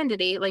a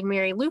candidate like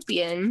Mary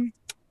Lupien,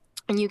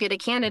 and you get a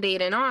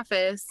candidate in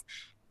office,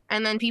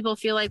 and then people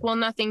feel like, well,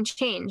 nothing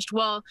changed.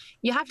 Well,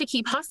 you have to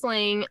keep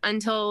hustling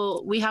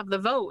until we have the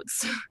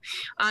votes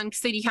on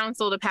city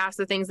council to pass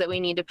the things that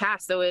we need to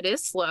pass. So it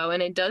is slow,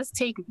 and it does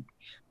take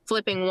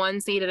flipping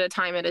one seat at a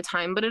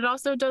time, but it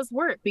also does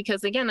work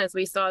because, again, as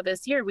we saw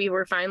this year, we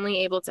were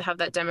finally able to have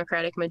that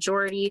Democratic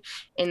majority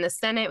in the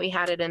Senate. We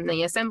had it in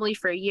the Assembly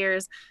for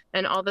years,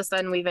 and all of a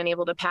sudden we've been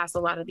able to pass a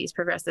lot of these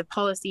progressive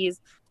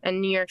policies, and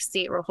New York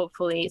State will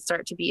hopefully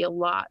start to be a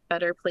lot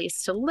better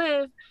place to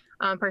live,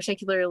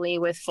 particularly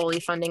with fully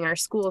funding our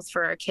schools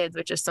for our kids,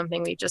 which is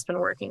something we've just been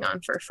working on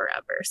for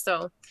forever.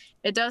 So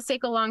it does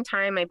take a long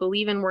time. I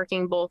believe in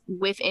working both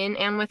within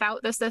and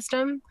without the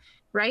system.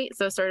 Right.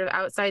 So sort of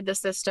outside the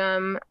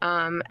system,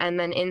 and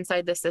then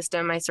inside the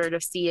system, I sort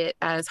of see it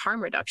as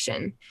harm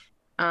reduction,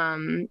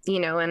 you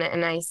know,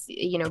 and I,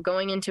 you know,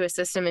 going into a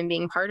system and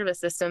being part of a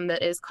system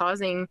that is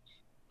causing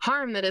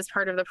harm, that is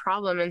part of the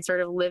problem, and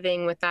sort of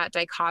living with that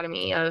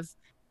dichotomy of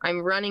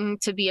I'm running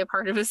to be a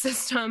part of a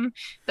system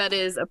that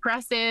is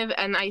oppressive,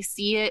 and I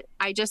see it.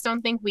 I just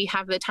don't think we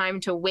have the time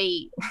to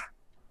wait,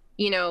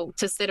 you know,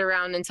 to sit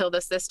around until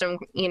the system,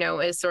 you know,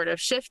 is sort of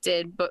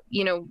shifted. But,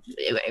 you know,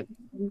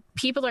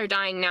 people are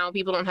dying now.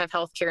 People don't have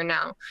health care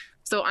now.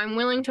 So I'm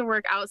willing to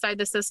work outside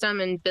the system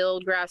and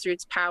build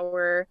grassroots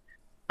power,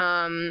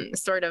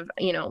 sort of,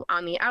 you know,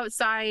 on the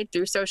outside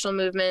through social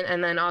movement,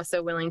 and then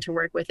also willing to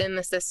work within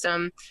the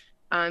system,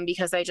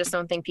 because I just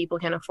don't think people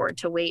can afford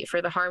to wait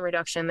for the harm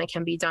reduction that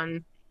can be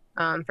done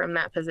from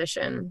that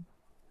position.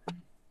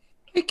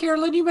 Hey,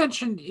 Carolyn, you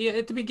mentioned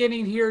at the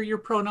beginning here your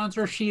pronouns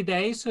are she,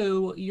 they,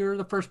 so you're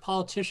the first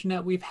politician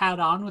that we've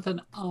had on with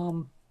an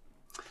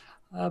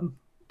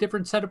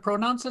different set of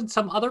pronouns than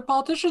some other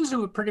politicians who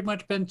have pretty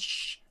much been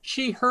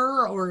she,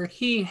 her, or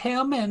he,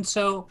 him. And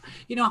so,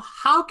 you know,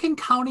 how can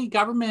county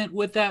government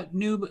with that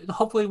new,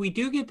 hopefully we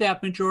do get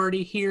that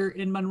majority here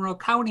in Monroe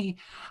County,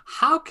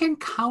 how can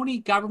county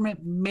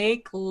government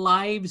make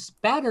lives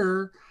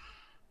better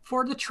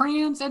for the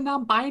trans and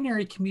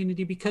non-binary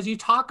community? Because you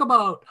talk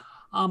about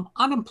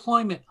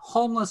unemployment,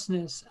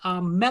 homelessness,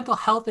 mental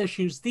health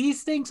issues.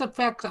 These things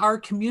affect our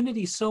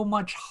community so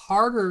much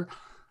harder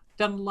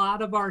than a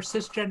lot of our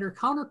cisgender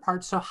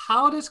counterparts. So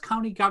how can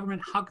county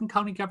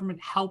government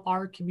help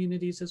our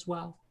communities as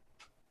well?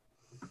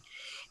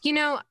 You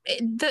know,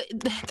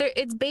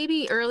 it's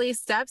baby early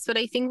steps, but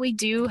I think we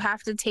do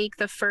have to take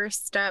the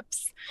first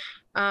steps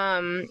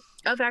of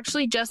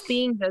actually just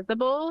being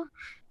visible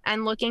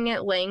and looking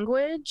at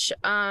language.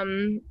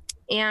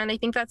 And I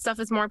think that stuff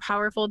is more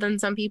powerful than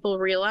some people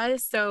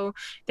realize. So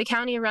the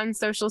county runs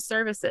social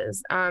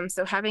services.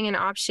 So having an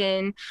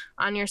option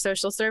on your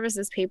social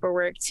services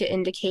paperwork to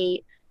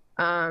indicate,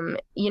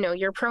 you know,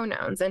 your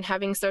pronouns, and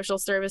having social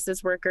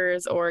services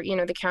workers, or, you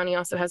know, the county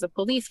also has a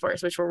police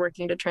force, which we're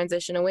working to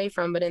transition away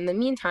from. But in the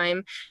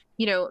meantime,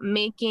 you know,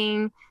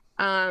 making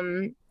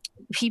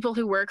people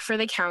who work for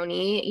the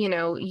county, you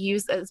know,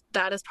 use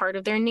that as part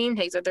of their name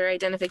tags or their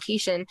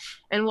identification.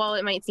 And while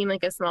it might seem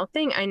like a small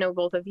thing, I know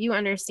both of you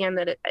understand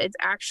that it's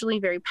actually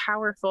very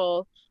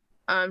powerful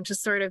to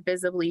sort of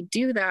visibly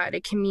do that.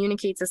 It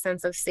communicates a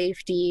sense of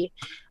safety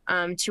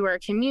to our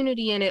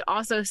community, and it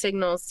also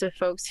signals to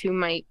folks who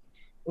might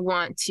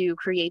want to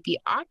create the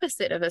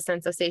opposite of a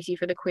sense of safety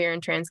for the queer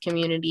and trans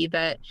community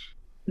that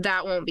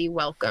won't be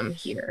welcome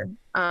here.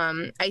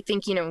 I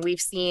think, you know, we've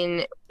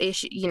seen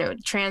you know,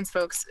 trans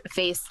folks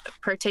face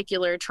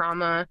particular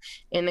trauma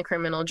in the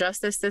criminal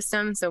justice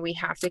system. So we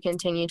have to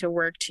continue to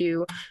work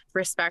to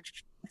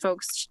respect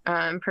folks'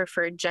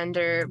 preferred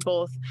gender,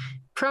 both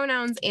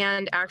pronouns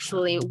and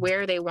actually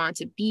where they want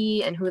to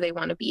be and who they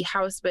want to be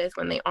housed with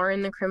when they are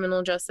in the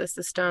criminal justice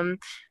system.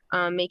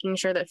 Making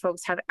sure that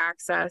folks have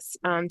access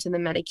to the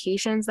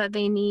medications that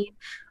they need,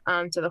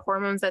 to the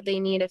hormones that they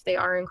need if they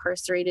are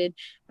incarcerated.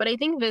 But I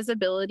think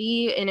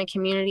visibility in a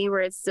community where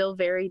it's still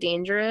very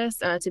dangerous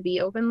to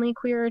be openly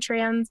queer or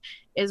trans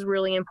is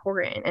really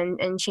important.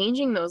 And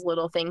changing those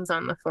little things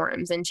on the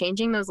forums and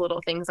changing those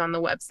little things on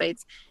the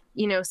websites,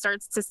 you know,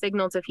 starts to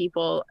signal to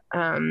people,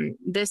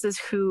 this is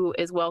who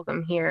is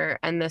welcome here,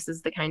 and this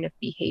is the kind of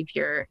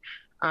behavior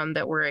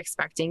that we're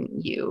expecting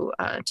you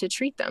to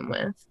treat them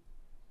with.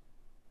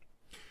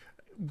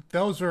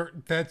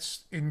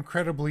 That's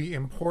incredibly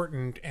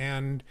important.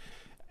 And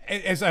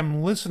as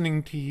I'm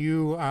listening to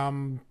you,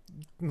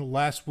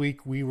 last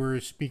week we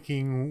were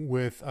speaking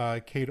with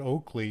Kate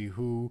Oakley,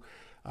 who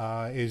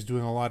is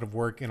doing a lot of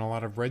work in a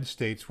lot of red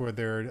states where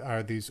there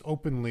are these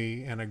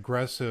openly and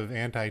aggressive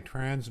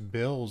anti-trans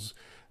bills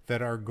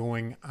that are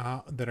going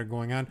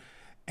on,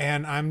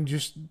 and I'm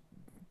just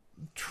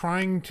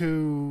trying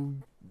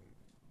to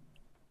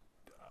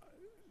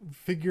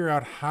figure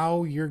out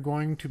how you're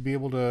going to be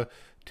able to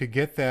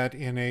get that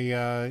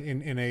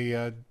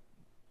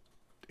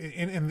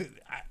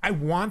I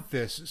want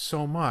this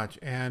so much,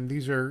 and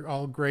these are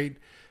all great.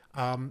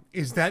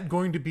 Is that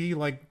going to be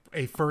like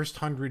a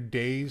first 100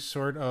 days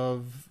sort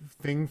of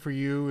thing for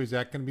you? Is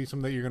that going to be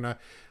something that you're going to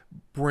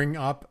bring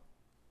up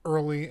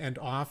early and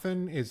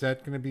often? Is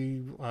that going to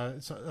be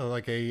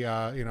like a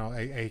I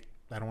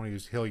don't want to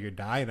use hill you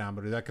died on,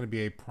 but is that going to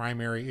be a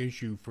primary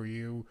issue for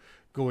you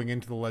going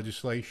into the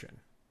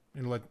legislation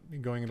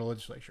going into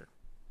legislature?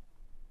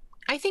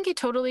 I think it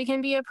totally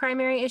can be a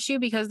primary issue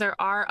because there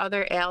are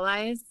other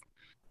allies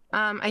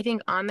I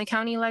think, on the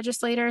county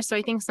legislator. So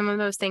I think some of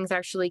those things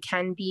actually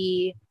can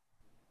be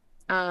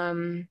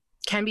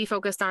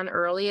focused on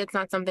early. It's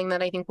not something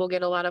that I think will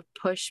get a lot of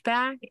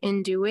pushback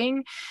in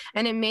doing.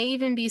 And it may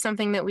even be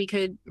something that we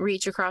could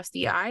reach across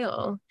the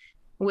aisle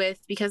with,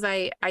 because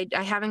I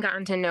haven't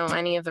gotten to know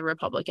any of the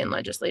Republican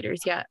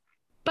legislators yet.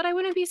 But I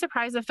wouldn't be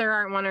surprised if there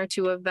aren't one or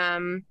two of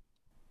them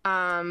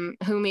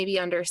who maybe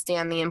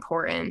understand the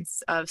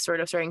importance of sort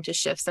of starting to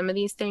shift some of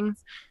these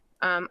things.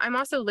 I'm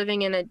also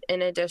living in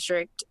a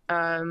district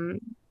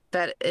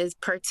that is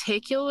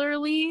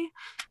particularly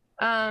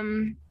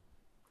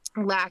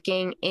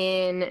lacking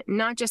in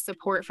not just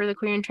support for the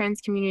queer and trans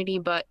community,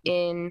 but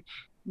in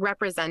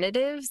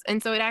representatives.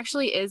 And so it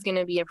actually is going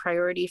to be a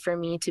priority for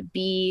me to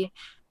be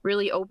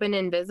really open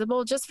and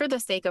visible, just for the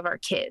sake of our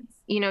kids,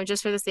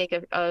 just for the sake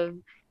of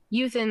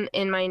youth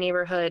in my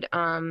neighborhood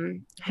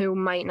who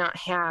might not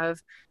have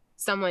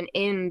someone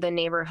in the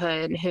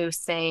neighborhood who's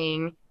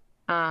saying,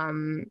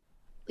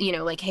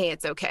 like, hey,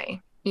 it's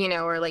okay,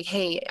 or like,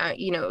 hey,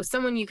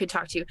 someone you could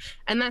talk to.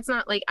 And that's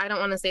not like, I don't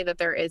want to say that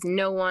there is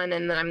no one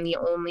and that I'm the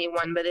only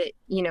one, but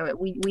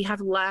we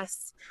have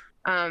less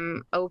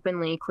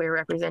openly queer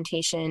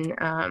representation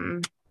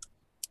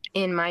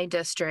in my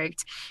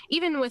district,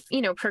 even with,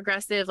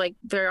 progressive, like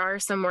there are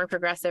some more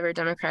progressive or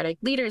Democratic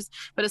leaders,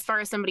 but as far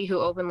as somebody who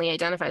openly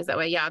identifies that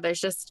way, yeah,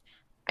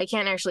 I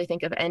can't actually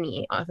think of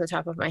any off the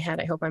top of my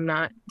head. I hope I'm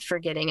not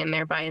forgetting and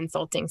thereby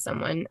insulting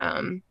someone.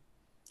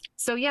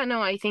 So yeah,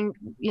 no, I think,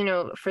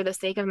 for the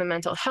sake of the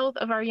mental health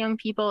of our young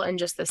people and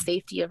just the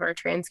safety of our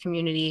trans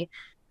community,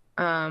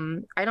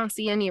 I don't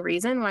see any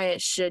reason why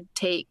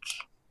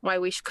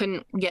we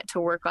couldn't get to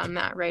work on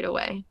that right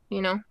away,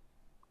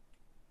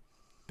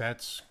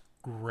 That's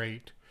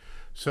great.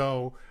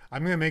 So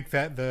I'm going to make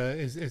that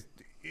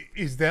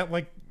is that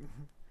like,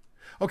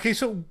 okay,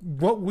 so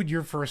what would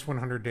your first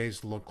 100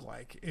 days look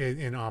like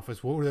in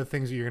office? What were the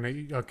things that you're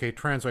going to, okay,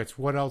 trans rights,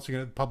 what else? You're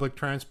going to public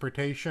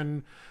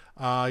transportation,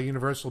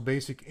 universal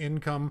basic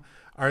income.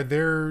 Is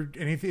there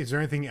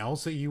anything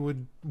else that you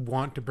would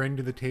want to bring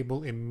to the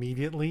table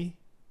immediately?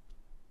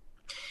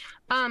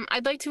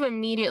 I'd like to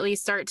immediately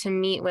start to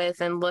meet with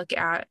and look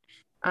at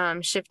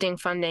shifting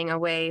funding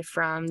away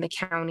from the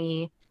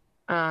county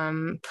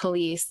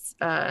police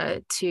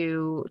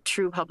to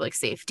true public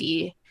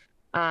safety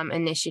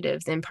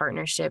initiatives in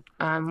partnership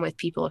with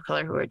people of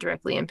color who are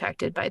directly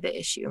impacted by the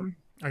issue.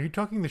 Are you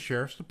talking the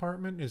sheriff's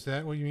department? Is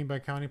that what you mean by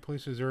county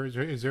police? Is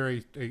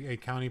there a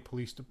county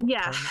police department?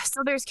 Yeah,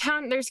 so there's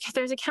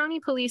a county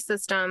police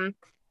system,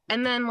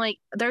 and then like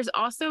there's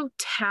also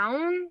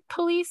town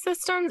police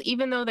systems,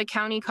 even though the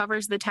county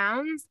covers the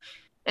towns.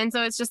 And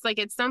so it's just like,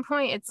 at some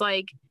point it's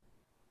like,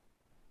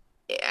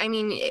 I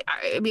mean,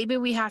 maybe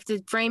we have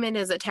to frame it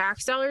as a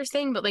tax dollars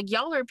thing, but like,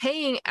 y'all are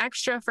paying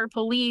extra for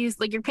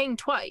police, like you're paying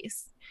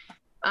twice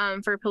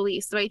for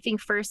police. So I think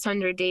first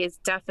 100 days,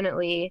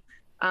 definitely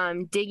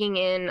digging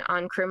in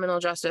on criminal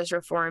justice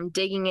reform,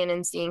 digging in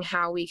and seeing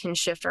how we can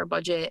shift our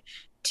budget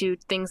to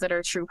things that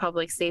are true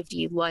public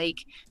safety, like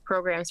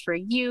programs for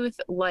youth,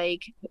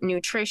 like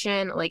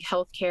nutrition, like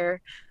healthcare.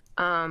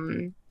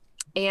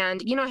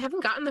 And, I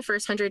haven't gotten the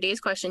first 100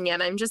 days question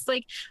yet. I'm just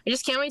like, I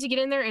just can't wait to get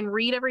in there and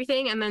read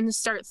everything and then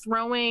start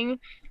throwing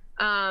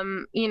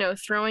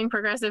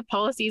progressive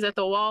policies at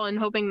the wall and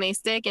hoping they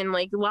stick, and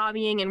like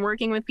lobbying and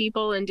working with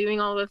people and doing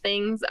all the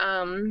things.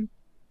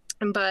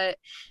 But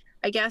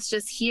I guess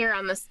just here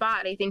on the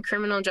spot, I think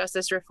criminal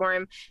justice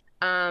reform,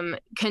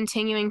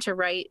 continuing to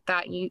write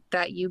that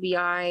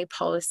UBI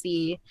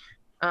policy,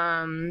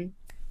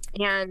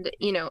 and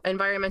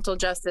environmental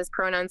justice,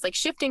 pronouns, like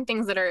shifting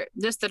things that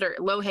are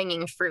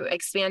low-hanging fruit,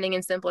 expanding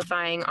and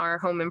simplifying our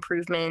home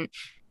improvement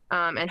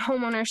and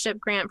home ownership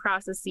grant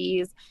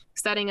processes,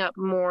 setting up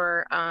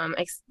more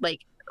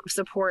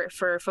support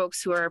for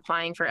folks who are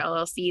applying for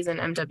LLCs and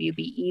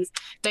MWBEs,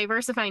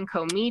 diversifying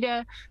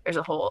COMITA. There's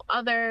a whole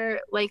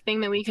other thing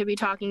that we could be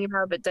talking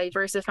about, but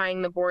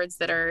diversifying the boards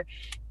that are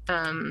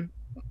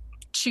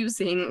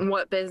choosing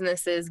what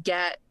businesses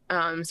get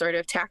sort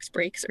of tax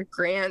breaks or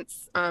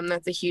grants.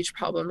 That's a huge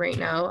problem right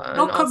now.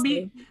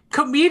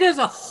 COMITA is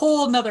a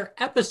whole nother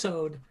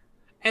episode.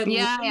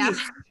 Yeah.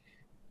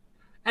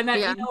 And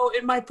that,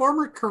 in my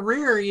former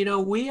career,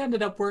 we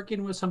ended up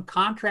working with some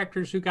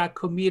contractors who got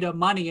COMITA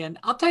money. And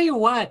I'll tell you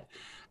what,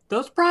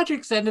 those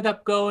projects ended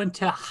up going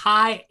to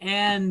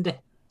high-end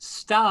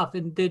stuff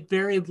and did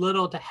very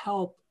little to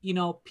help,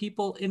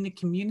 people in the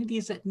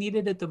communities that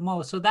needed it the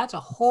most. So that's a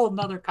whole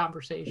nother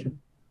conversation.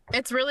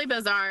 It's really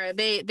bizarre.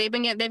 They've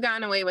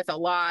gotten away with a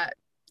lot.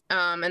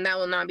 And that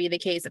will not be the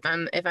case if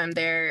I'm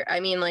there.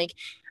 I mean,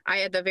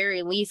 I at the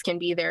very least can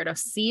be there to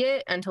see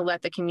it and to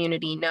let the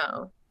community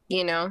know,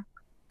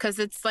 because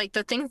it's like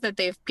the things that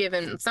they've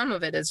given, some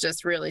of it is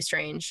just really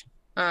strange.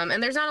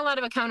 And there's not a lot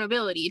of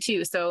accountability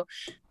too. So,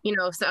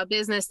 so a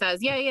business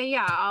says,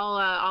 yeah,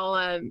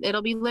 I'll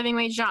it'll be living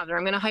wage jobs, or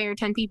I'm going to hire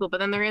 10 people. But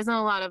then there isn't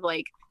a lot of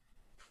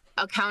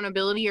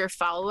accountability or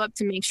follow-up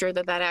to make sure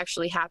that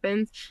actually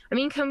happens. I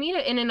mean,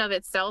 COMITA in and of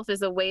itself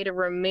is a way to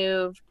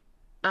remove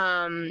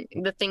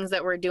the things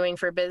that we're doing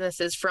for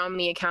businesses from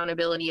the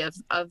accountability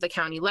of the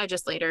county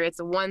legislator.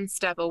 It's one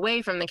step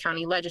away from the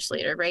county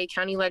legislator, right?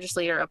 County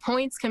legislator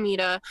appoints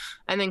Comida,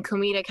 and then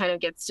Comida kind of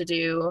gets to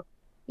do,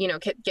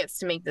 gets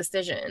to make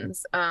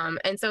decisions.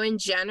 And so in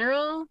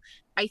general,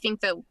 I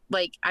think that,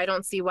 like, I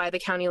don't see why the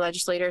county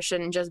legislator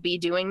shouldn't just be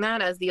doing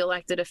that as the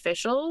elected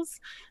officials.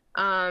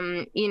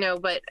 But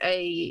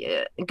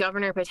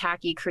Governor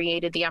Pataki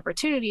created the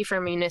opportunity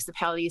for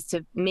municipalities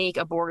to make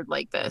a board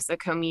like this, a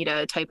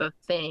Comida type of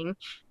thing.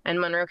 And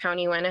Monroe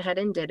County went ahead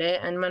and did it.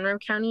 And Monroe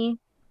County,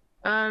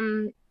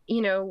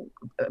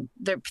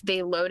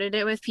 they loaded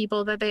it with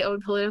people that they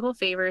owed political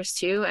favors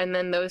to. And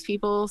then those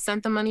people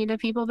sent the money to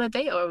people that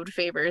they owed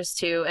favors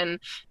to. And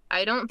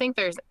I don't think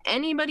there's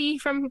anybody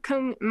from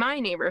my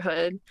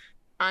neighborhood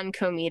on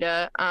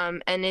Comida,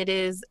 and it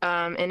is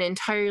an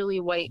entirely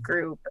white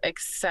group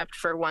except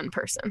for one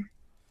person.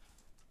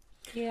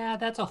 Yeah,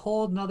 that's a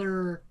whole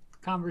nother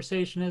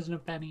conversation, isn't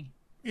it, Benny?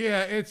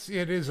 Yeah, it's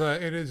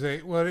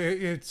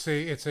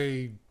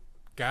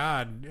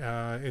God.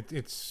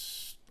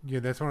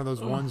 That's one of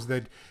those ones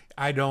that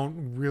I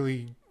don't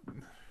really.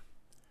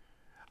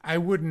 I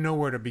wouldn't know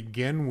where to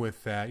begin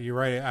with that. You're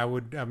right.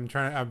 I'm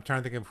trying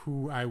to think of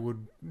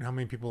how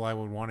many people I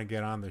would want to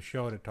get on the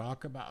show to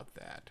talk about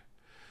that.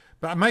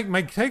 But my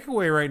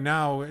takeaway right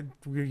now,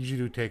 we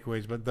usually do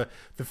takeaways, but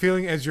the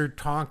feeling as you're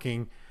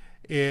talking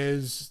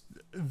is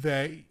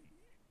that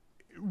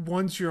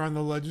once you're on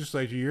the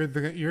legislature,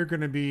 you're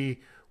going to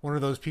be one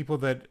of those people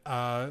that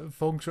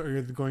folks are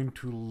either going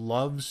to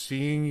love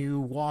seeing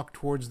you walk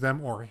towards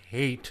them or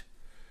hate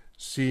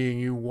seeing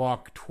you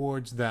walk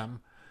towards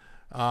them.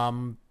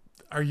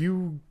 Are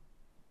you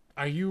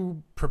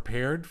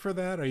prepared for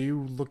that? Are you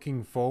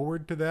looking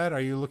forward to that? Are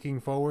you looking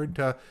forward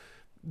to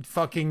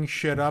fucking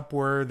shit up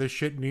where the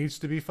shit needs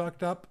to be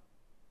fucked up?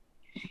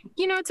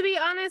 To be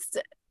honest,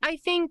 I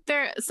think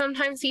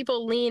sometimes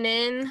people lean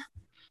in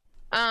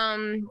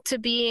to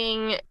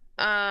being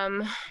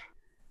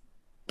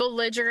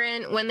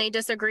belligerent when they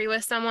disagree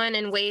with someone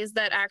in ways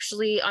that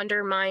actually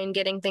undermine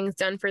getting things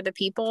done for the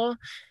people.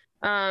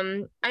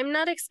 I'm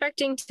not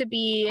expecting to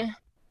be,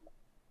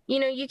 you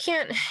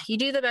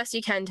do the best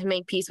you can to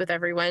make peace with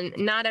everyone.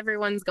 Not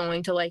everyone's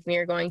going to like me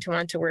or going to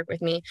want to work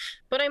with me,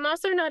 but I'm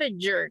also not a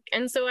jerk.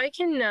 And so I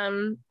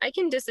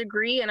can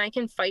disagree and I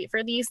can fight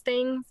for these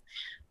things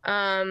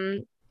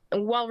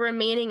while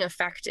remaining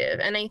effective.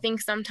 And I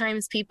think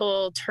sometimes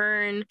people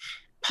turn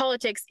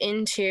politics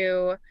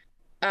into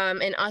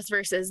an us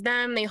versus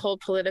them. They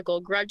hold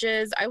political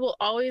grudges. I will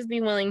always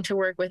be willing to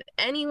work with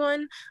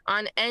anyone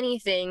on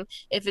anything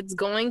if it's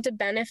going to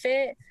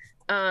benefit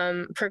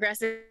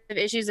progressive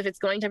issues, if it's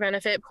going to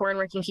benefit poor and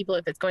working people,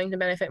 if it's going to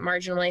benefit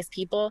marginalized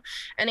people.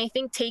 And I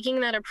think taking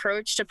that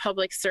approach to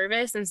public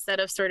service instead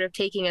of sort of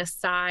taking a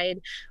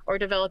side or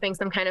developing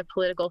some kind of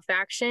political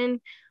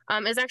faction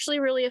is actually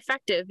really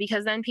effective,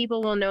 because then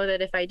people will know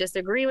that if I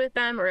disagree with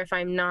them or if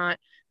I'm not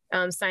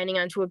signing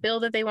on to a bill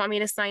that they want me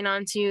to sign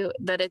on to,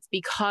 that it's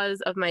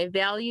because of my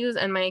values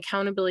and my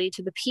accountability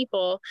to the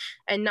people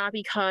and not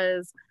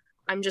because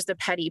I'm just a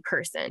petty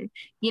person,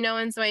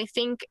 and so I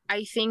think,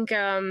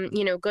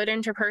 good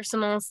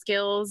interpersonal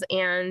skills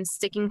and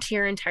sticking to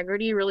your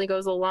integrity really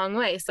goes a long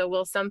way. So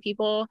will some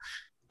people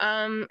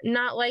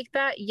not like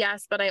that?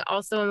 Yes, but I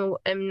also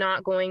am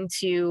not going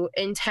to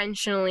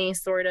intentionally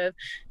sort of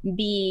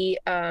be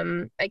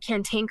a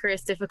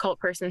cantankerous, difficult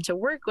person to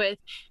work with,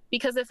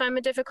 because if I'm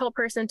a difficult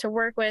person to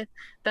work with,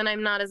 then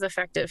I'm not as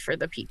effective for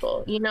the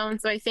people, and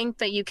so I think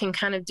that you can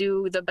kind of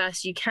do the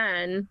best you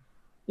can,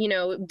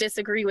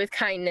 disagree with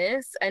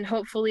kindness. And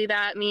hopefully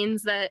that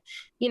means that,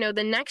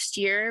 the next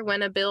year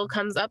when a bill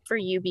comes up for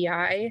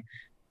UBI,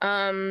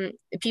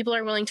 people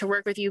are willing to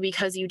work with you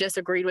because you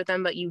disagreed with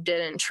them, but you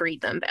didn't treat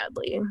them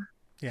badly.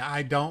 Yeah,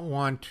 I don't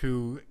want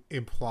to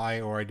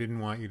imply, or I didn't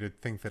want you to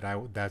think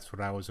that that's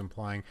what I was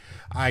implying.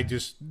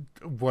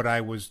 What I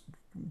was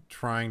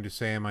trying to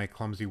say in my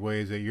clumsy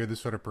way is that you're the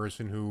sort of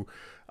person who,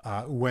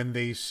 when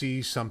they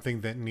see something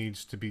that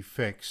needs to be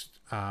fixed,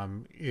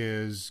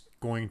 is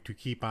going to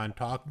keep on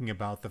talking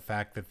about the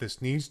fact that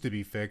this needs to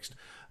be fixed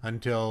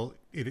until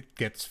it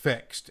gets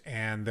fixed.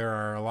 And there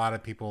are a lot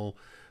of people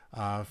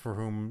for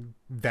whom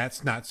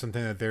that's not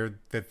something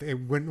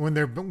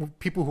when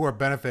people who are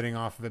benefiting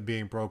off of it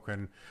being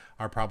broken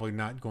are probably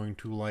not going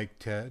to like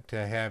to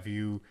have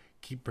you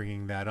keep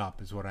bringing that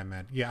up, is what I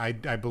meant. Yeah, I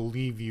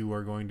believe you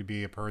are going to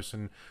be a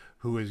person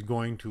who is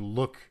going to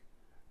look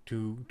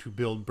to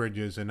build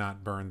bridges and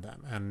not burn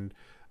them. And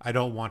I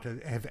don't want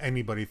to have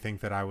anybody think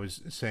that I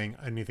was saying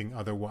anything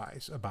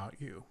otherwise about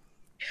you.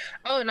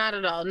 Oh, not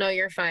at all. No,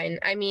 you're fine.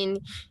 I mean,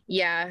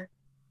 yeah,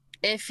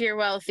 if you're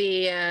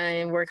wealthy,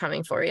 we're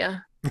coming for you.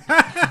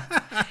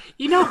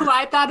 You know who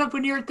I thought of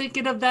when you were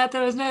thinking of that,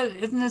 though?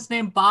 Isn't his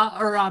name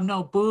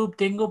Boob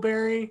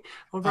Dingleberry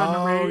over on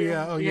the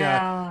radio?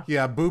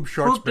 Yeah, Boob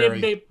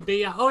Shortsberry.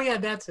 Oh yeah,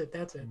 that's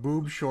it.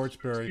 Boob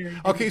Shortsberry.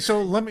 Okay,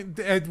 so let me.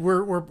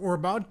 We're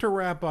about to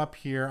wrap up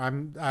here.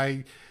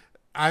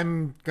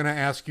 I'm going to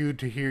ask you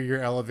to hear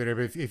your elevator.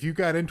 But if you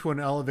got into an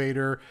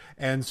elevator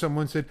and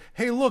someone said,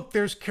 hey, look,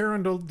 there's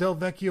Karen Del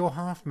Vecchio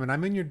Hoffman.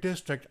 I'm in your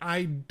district.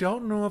 I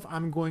don't know if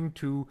I'm going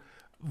to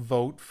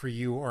vote for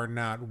you or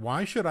not.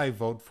 Why should I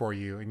vote for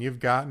you? And you've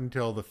got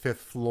until the 5th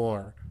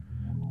floor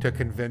to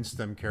convince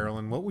them,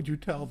 Carolyn. What would you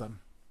tell them?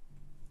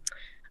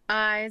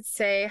 I'd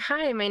say,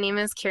 hi, my name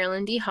is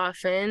Carolyn D.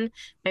 Hoffman.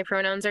 My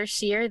pronouns are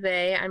she or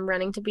they. I'm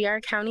running to be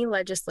our county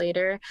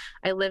legislator.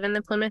 I live in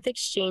the Plymouth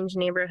Exchange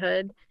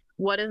neighborhood.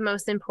 What is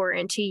most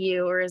important to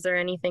you, or is there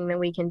anything that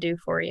we can do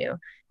for you?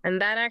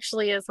 And that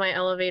actually is my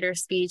elevator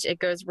speech. It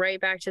goes right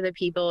back to the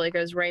people. It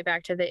goes right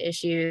back to the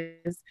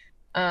issues.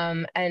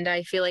 And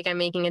I feel like I'm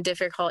making a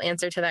difficult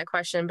answer to that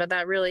question, but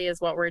that really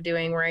is what we're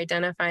doing. We're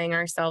identifying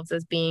ourselves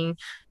as being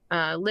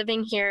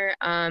living here,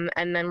 and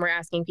then we're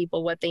asking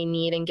people what they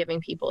need and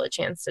giving people a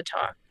chance to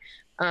talk.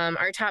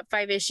 Our top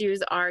 5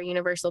 issues are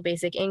universal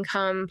basic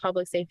income,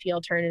 public safety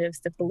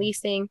alternatives to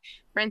policing,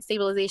 rent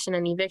stabilization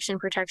and eviction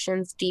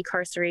protections,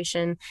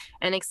 decarceration,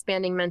 and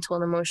expanding mental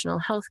and emotional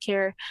health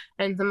care.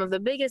 And some of the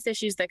biggest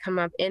issues that come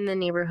up in the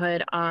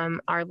neighborhood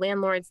are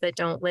landlords that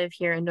don't live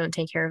here and don't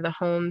take care of the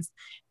homes,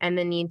 and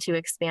the need to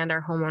expand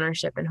our home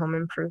ownership and home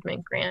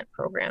improvement grant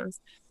programs.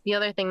 The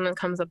other thing that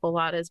comes up a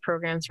lot is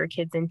programs for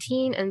kids and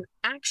teen, and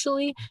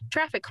actually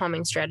traffic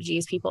calming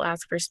strategies. People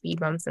ask for speed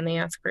bumps and they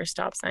ask for a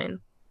stop sign.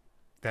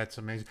 That's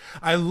amazing.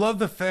 I love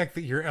the fact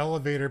that your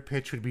elevator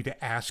pitch would be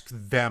to ask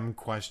them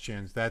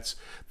questions. That's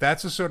the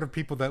sort of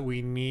people that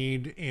we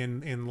need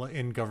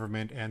in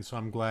government, and so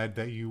I'm glad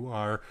that you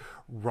are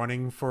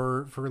running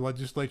for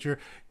legislature.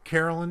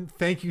 Carolyn,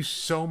 thank you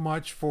so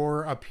much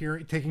for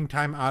taking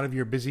time out of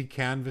your busy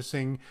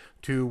canvassing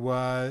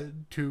to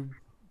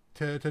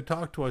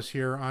talk to us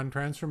here on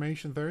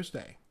Transformation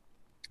Thursday.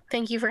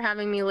 Thank you for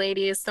having me,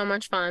 ladies. So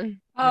much fun.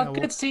 Oh,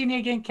 good seeing you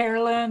again,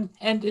 Carolyn.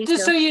 And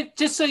just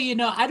so you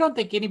know, I don't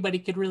think anybody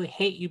could really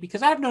hate you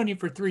because I've known you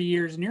for 3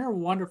 years and you're a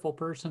wonderful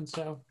person.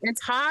 So it's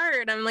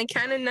hard. I'm like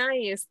kind of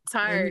nice. It's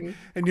hard.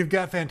 And you've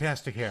got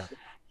fantastic hair.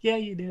 Yeah,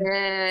 you do.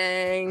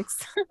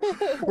 Thanks.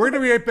 We're going to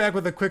be right back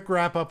with a quick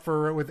wrap up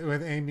with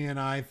Amy and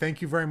I.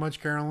 Thank you very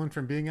much, Carolyn,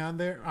 for being on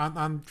there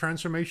on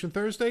Transformation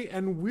Thursday,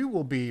 and we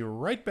will be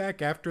right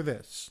back after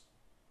this.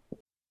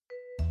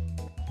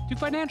 To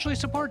financially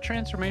support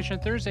Transformation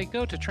Thursday,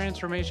 go to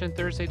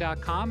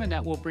transformationthursday.com and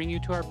that will bring you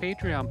to our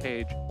Patreon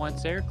page.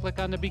 Once there, click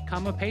on the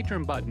Become a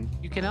Patron button.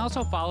 You can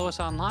also follow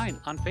us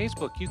online on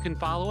Facebook. You can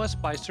follow us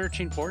by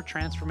searching for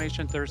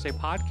Transformation Thursday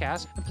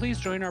Podcast, and please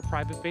join our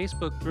private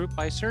Facebook group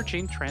by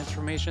searching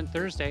Transformation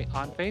Thursday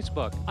on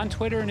Facebook. On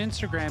Twitter and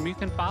Instagram, you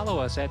can follow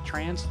us at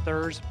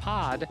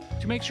TransThursPod.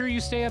 To make sure you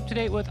stay up to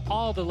date with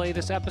all the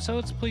latest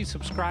episodes, please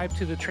subscribe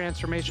to the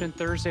Transformation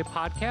Thursday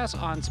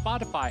Podcast on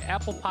Spotify,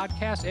 Apple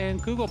Podcasts,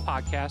 and Google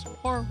Podcast,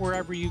 or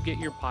wherever you get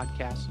your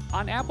podcasts.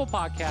 On Apple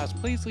Podcasts,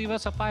 please leave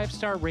us a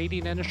 5-star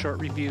rating and a short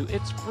review.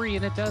 It's free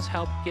and it does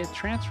help get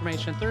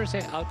Transformation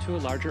Thursday out to a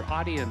larger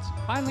audience.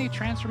 Finally,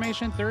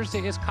 Transformation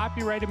Thursday is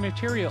copyrighted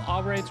material,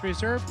 all rights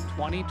reserved,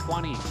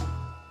 2020.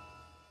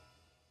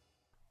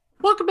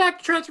 Welcome back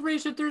to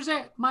Transformation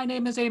Thursday. My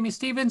name is Amy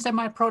Stevens, and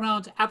my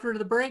pronouns after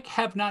the break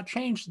have not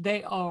changed.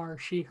 They are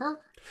she, her.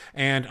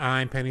 And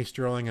I'm Penny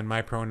Sterling, and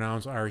my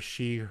pronouns are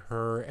she,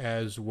 her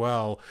as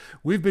well.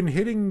 We've been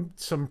hitting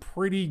some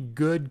pretty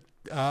good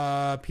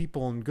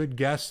people and good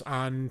guests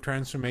on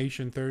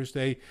Transformation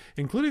Thursday,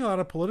 including a lot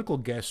of political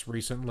guests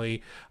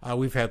recently.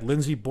 We've had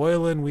Lindsey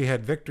Boylan, we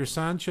had Victor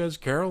Sanchez,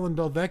 Carolyn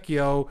Del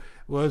Vecchio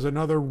was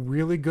another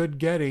really good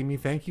get. Amy,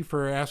 thank you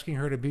for asking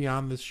her to be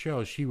on this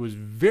show. She was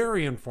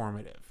very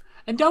informative.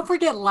 And don't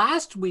forget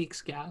last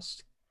week's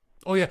guest.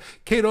 Oh, yeah.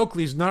 Kate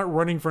Oakley's not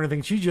running for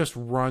anything. She just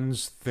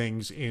runs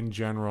things in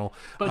general.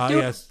 But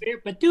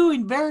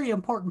doing very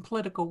important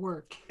political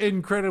work.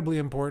 Incredibly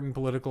important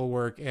political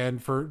work,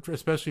 and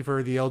especially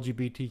for the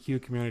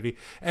LGBTQ community.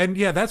 And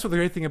yeah, that's what the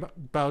great thing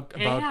about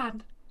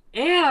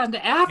And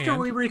after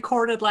we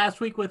recorded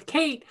last week with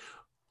Kate,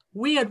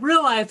 we had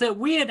realized that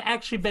we had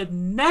actually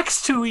been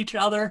next to each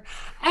other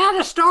at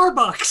a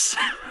Starbucks.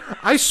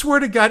 I swear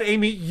to God,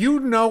 Amy, you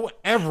know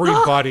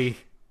everybody.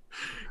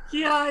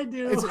 Yeah, I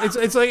do.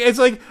 It's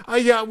like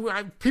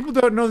people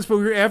don't know this, but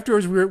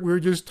afterwards we were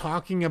just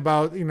talking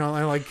about, and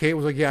like Kate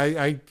was like,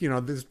 I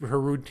this her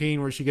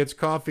routine where she gets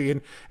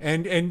coffee,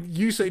 and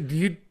you said do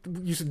you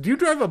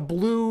drive a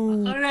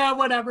blue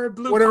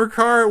whatever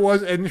car it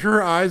was, and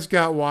her eyes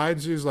got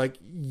wide. She was like,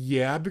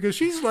 yeah, because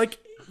she's like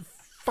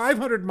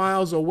 500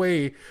 miles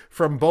away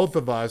from both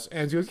of us,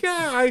 and she goes,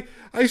 yeah,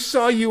 I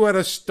saw you at a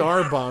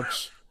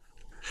Starbucks.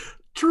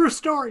 True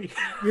story.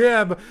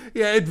 Yeah,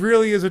 it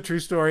really is a true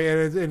story,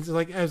 and it's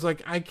like I was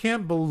like, I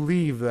can't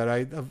believe that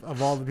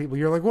of all the people,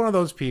 you're like one of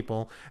those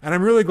people, and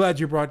I'm really glad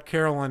you brought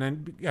Carolyn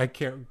and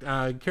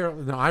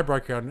I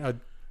brought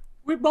Carolyn.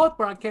 We both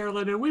brought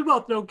Carolyn, and we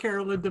both know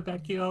Carolyn Del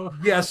Vecchio.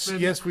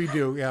 Yes, we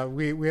do. Yeah,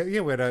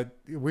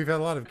 we've had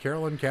a lot of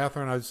Carolyn,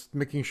 Catherine. I was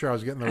making sure I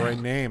was getting the right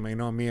name. I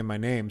know me and my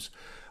names.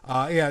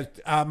 My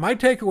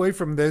takeaway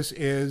from this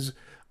is,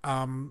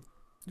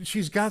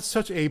 she's got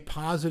such a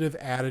positive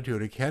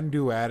attitude, a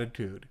can-do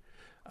attitude.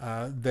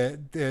 that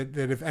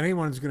if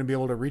anyone's going to be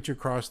able to reach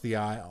across the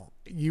aisle,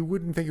 you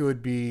wouldn't think it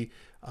would be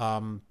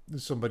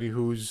somebody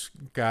who's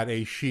got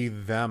a she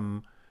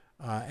them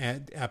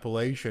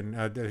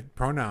appellation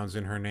pronouns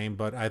in her name,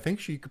 but I think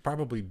she could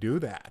probably do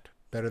that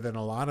better than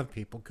a lot of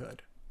people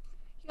could.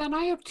 Yeah, and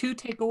I have two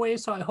takeaways,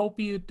 so I hope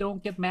you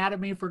don't get mad at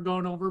me for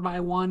going over by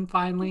one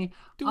finally.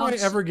 Do I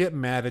ever get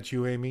mad at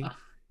you, Amy?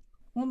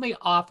 Only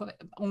off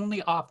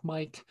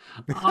mic.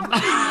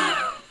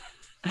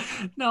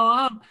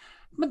 No,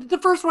 but the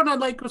first one I'd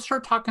like to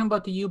start talking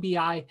about the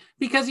UBI,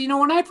 because,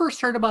 when I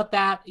first heard about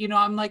that,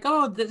 I'm like,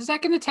 oh, is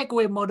that going to take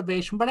away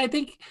motivation? But I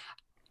think,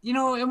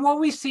 and what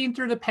we've seen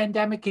through the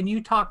pandemic, and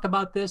you talked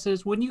about this,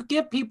 is when you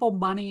give people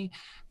money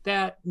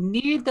that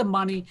need the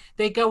money,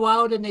 they go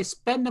out and they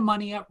spend the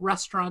money at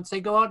restaurants. They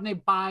go out and they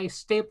buy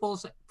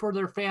staples for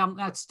their family,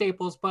 not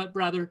staples, but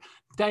rather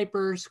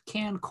diapers,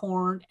 canned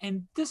corn.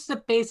 And this is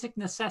the basic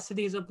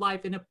necessities of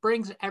life. And it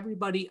brings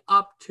everybody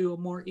up to a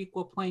more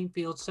equal playing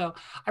field. So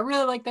I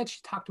really like that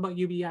she talked about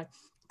UBI.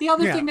 The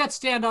other thing that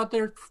stand out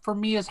there for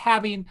me is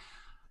having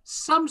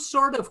some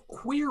sort of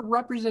queer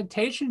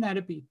representation, that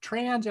it be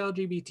trans,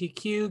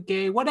 LGBTQ,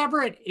 gay,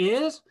 whatever it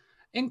is,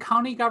 in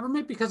county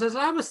government. Because as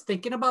I was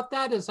thinking about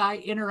that, as I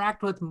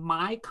interact with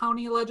my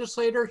county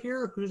legislator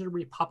here, who's a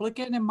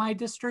Republican in my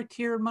district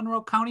here in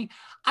Monroe County,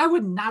 I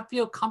would not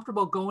feel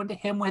comfortable going to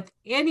him with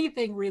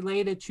anything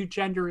related to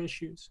gender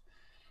issues.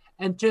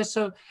 And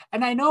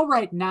and I know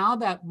right now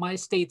that my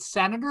state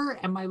senator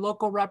and my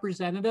local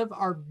representative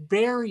are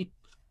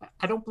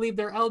I don't believe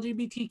they're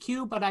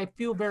LGBTQ, but I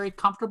feel very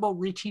comfortable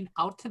reaching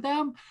out to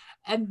them,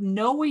 and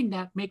knowing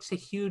that makes a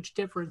huge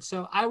difference.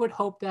 So I would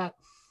hope that,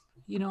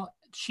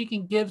 she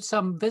can give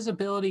some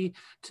visibility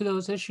to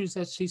those issues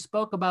that she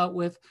spoke about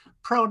with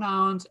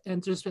pronouns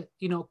and just,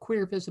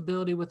 queer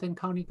visibility within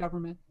county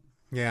government.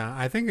 Yeah,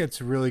 I think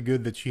it's really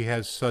good that she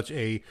has such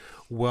a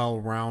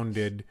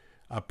well-rounded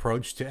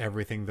approach to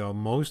everything, though.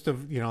 Most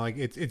of,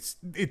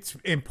 it's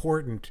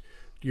important,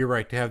 you're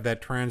right, to have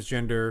that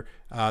transgender,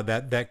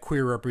 that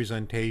queer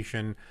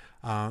representation,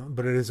 but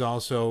it is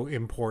also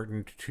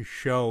important to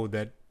show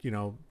that,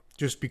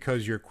 just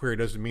because you're queer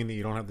doesn't mean that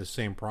you don't have the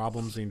same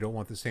problems and you don't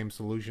want the same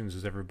solutions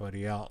as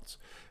everybody else.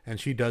 And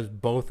she does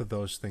both of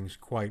those things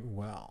quite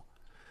well.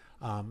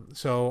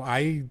 So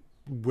I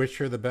wish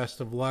her the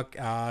best of luck.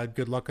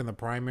 Good luck in the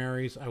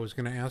primaries. I was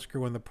going to ask her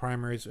when the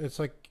primaries, it's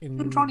like in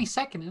June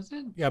 22nd, isn't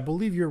it? Yeah, I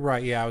believe you're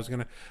right. Yeah, I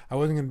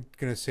wasn't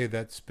going to say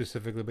that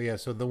specifically, but yeah,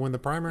 so when the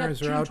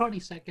primaries are out. June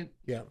 22nd.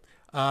 Yeah.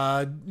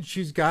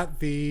 She's got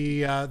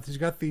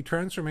the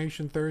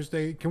Transformation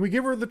Thursday. Can we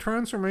give her the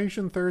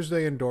Transformation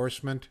Thursday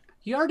endorsement?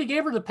 You already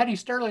gave her the penny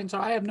sterling, so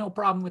I have no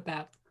problem with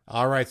that.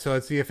 All right, so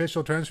it's the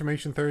official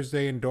Transformation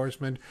Thursday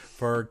endorsement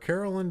for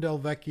Carolyn Del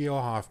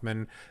Vecchio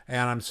Hoffman,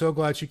 and I'm so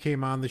glad she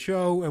came on the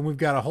show, and we've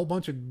got a whole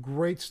bunch of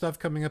great stuff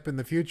coming up in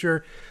the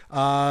future.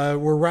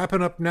 We're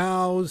wrapping up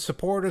now.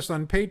 Support us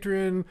on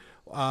Patreon.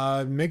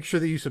 Make sure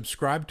that you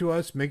subscribe to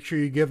us. Make sure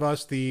you give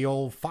us the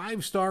old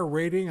 5-star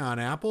rating on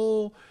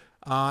Apple.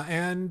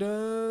 And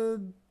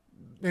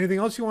anything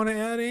else you want to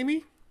add,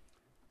 Amy?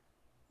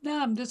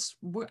 No,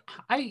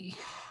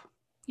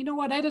 you know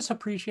what? I just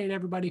appreciate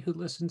everybody who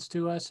listens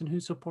to us and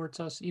who supports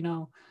us.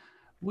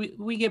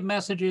 We get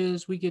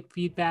messages, we get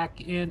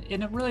feedback, and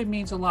it really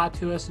means a lot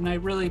to us. And I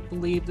really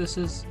believe this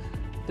is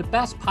the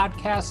best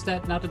podcast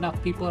that not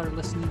enough people are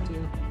listening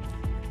to.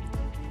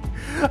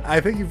 I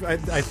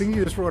think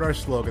you just wrote our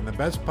slogan, the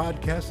best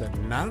podcast that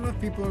not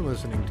enough people are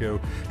listening to.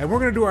 And we're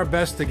going to do our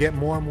best to get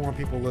more and more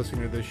people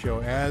listening to this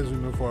show as we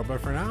move forward. But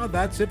for now,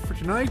 that's it for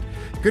tonight.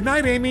 Good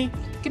night, Amy.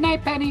 Good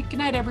night, Penny. Good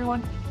night,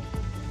 everyone.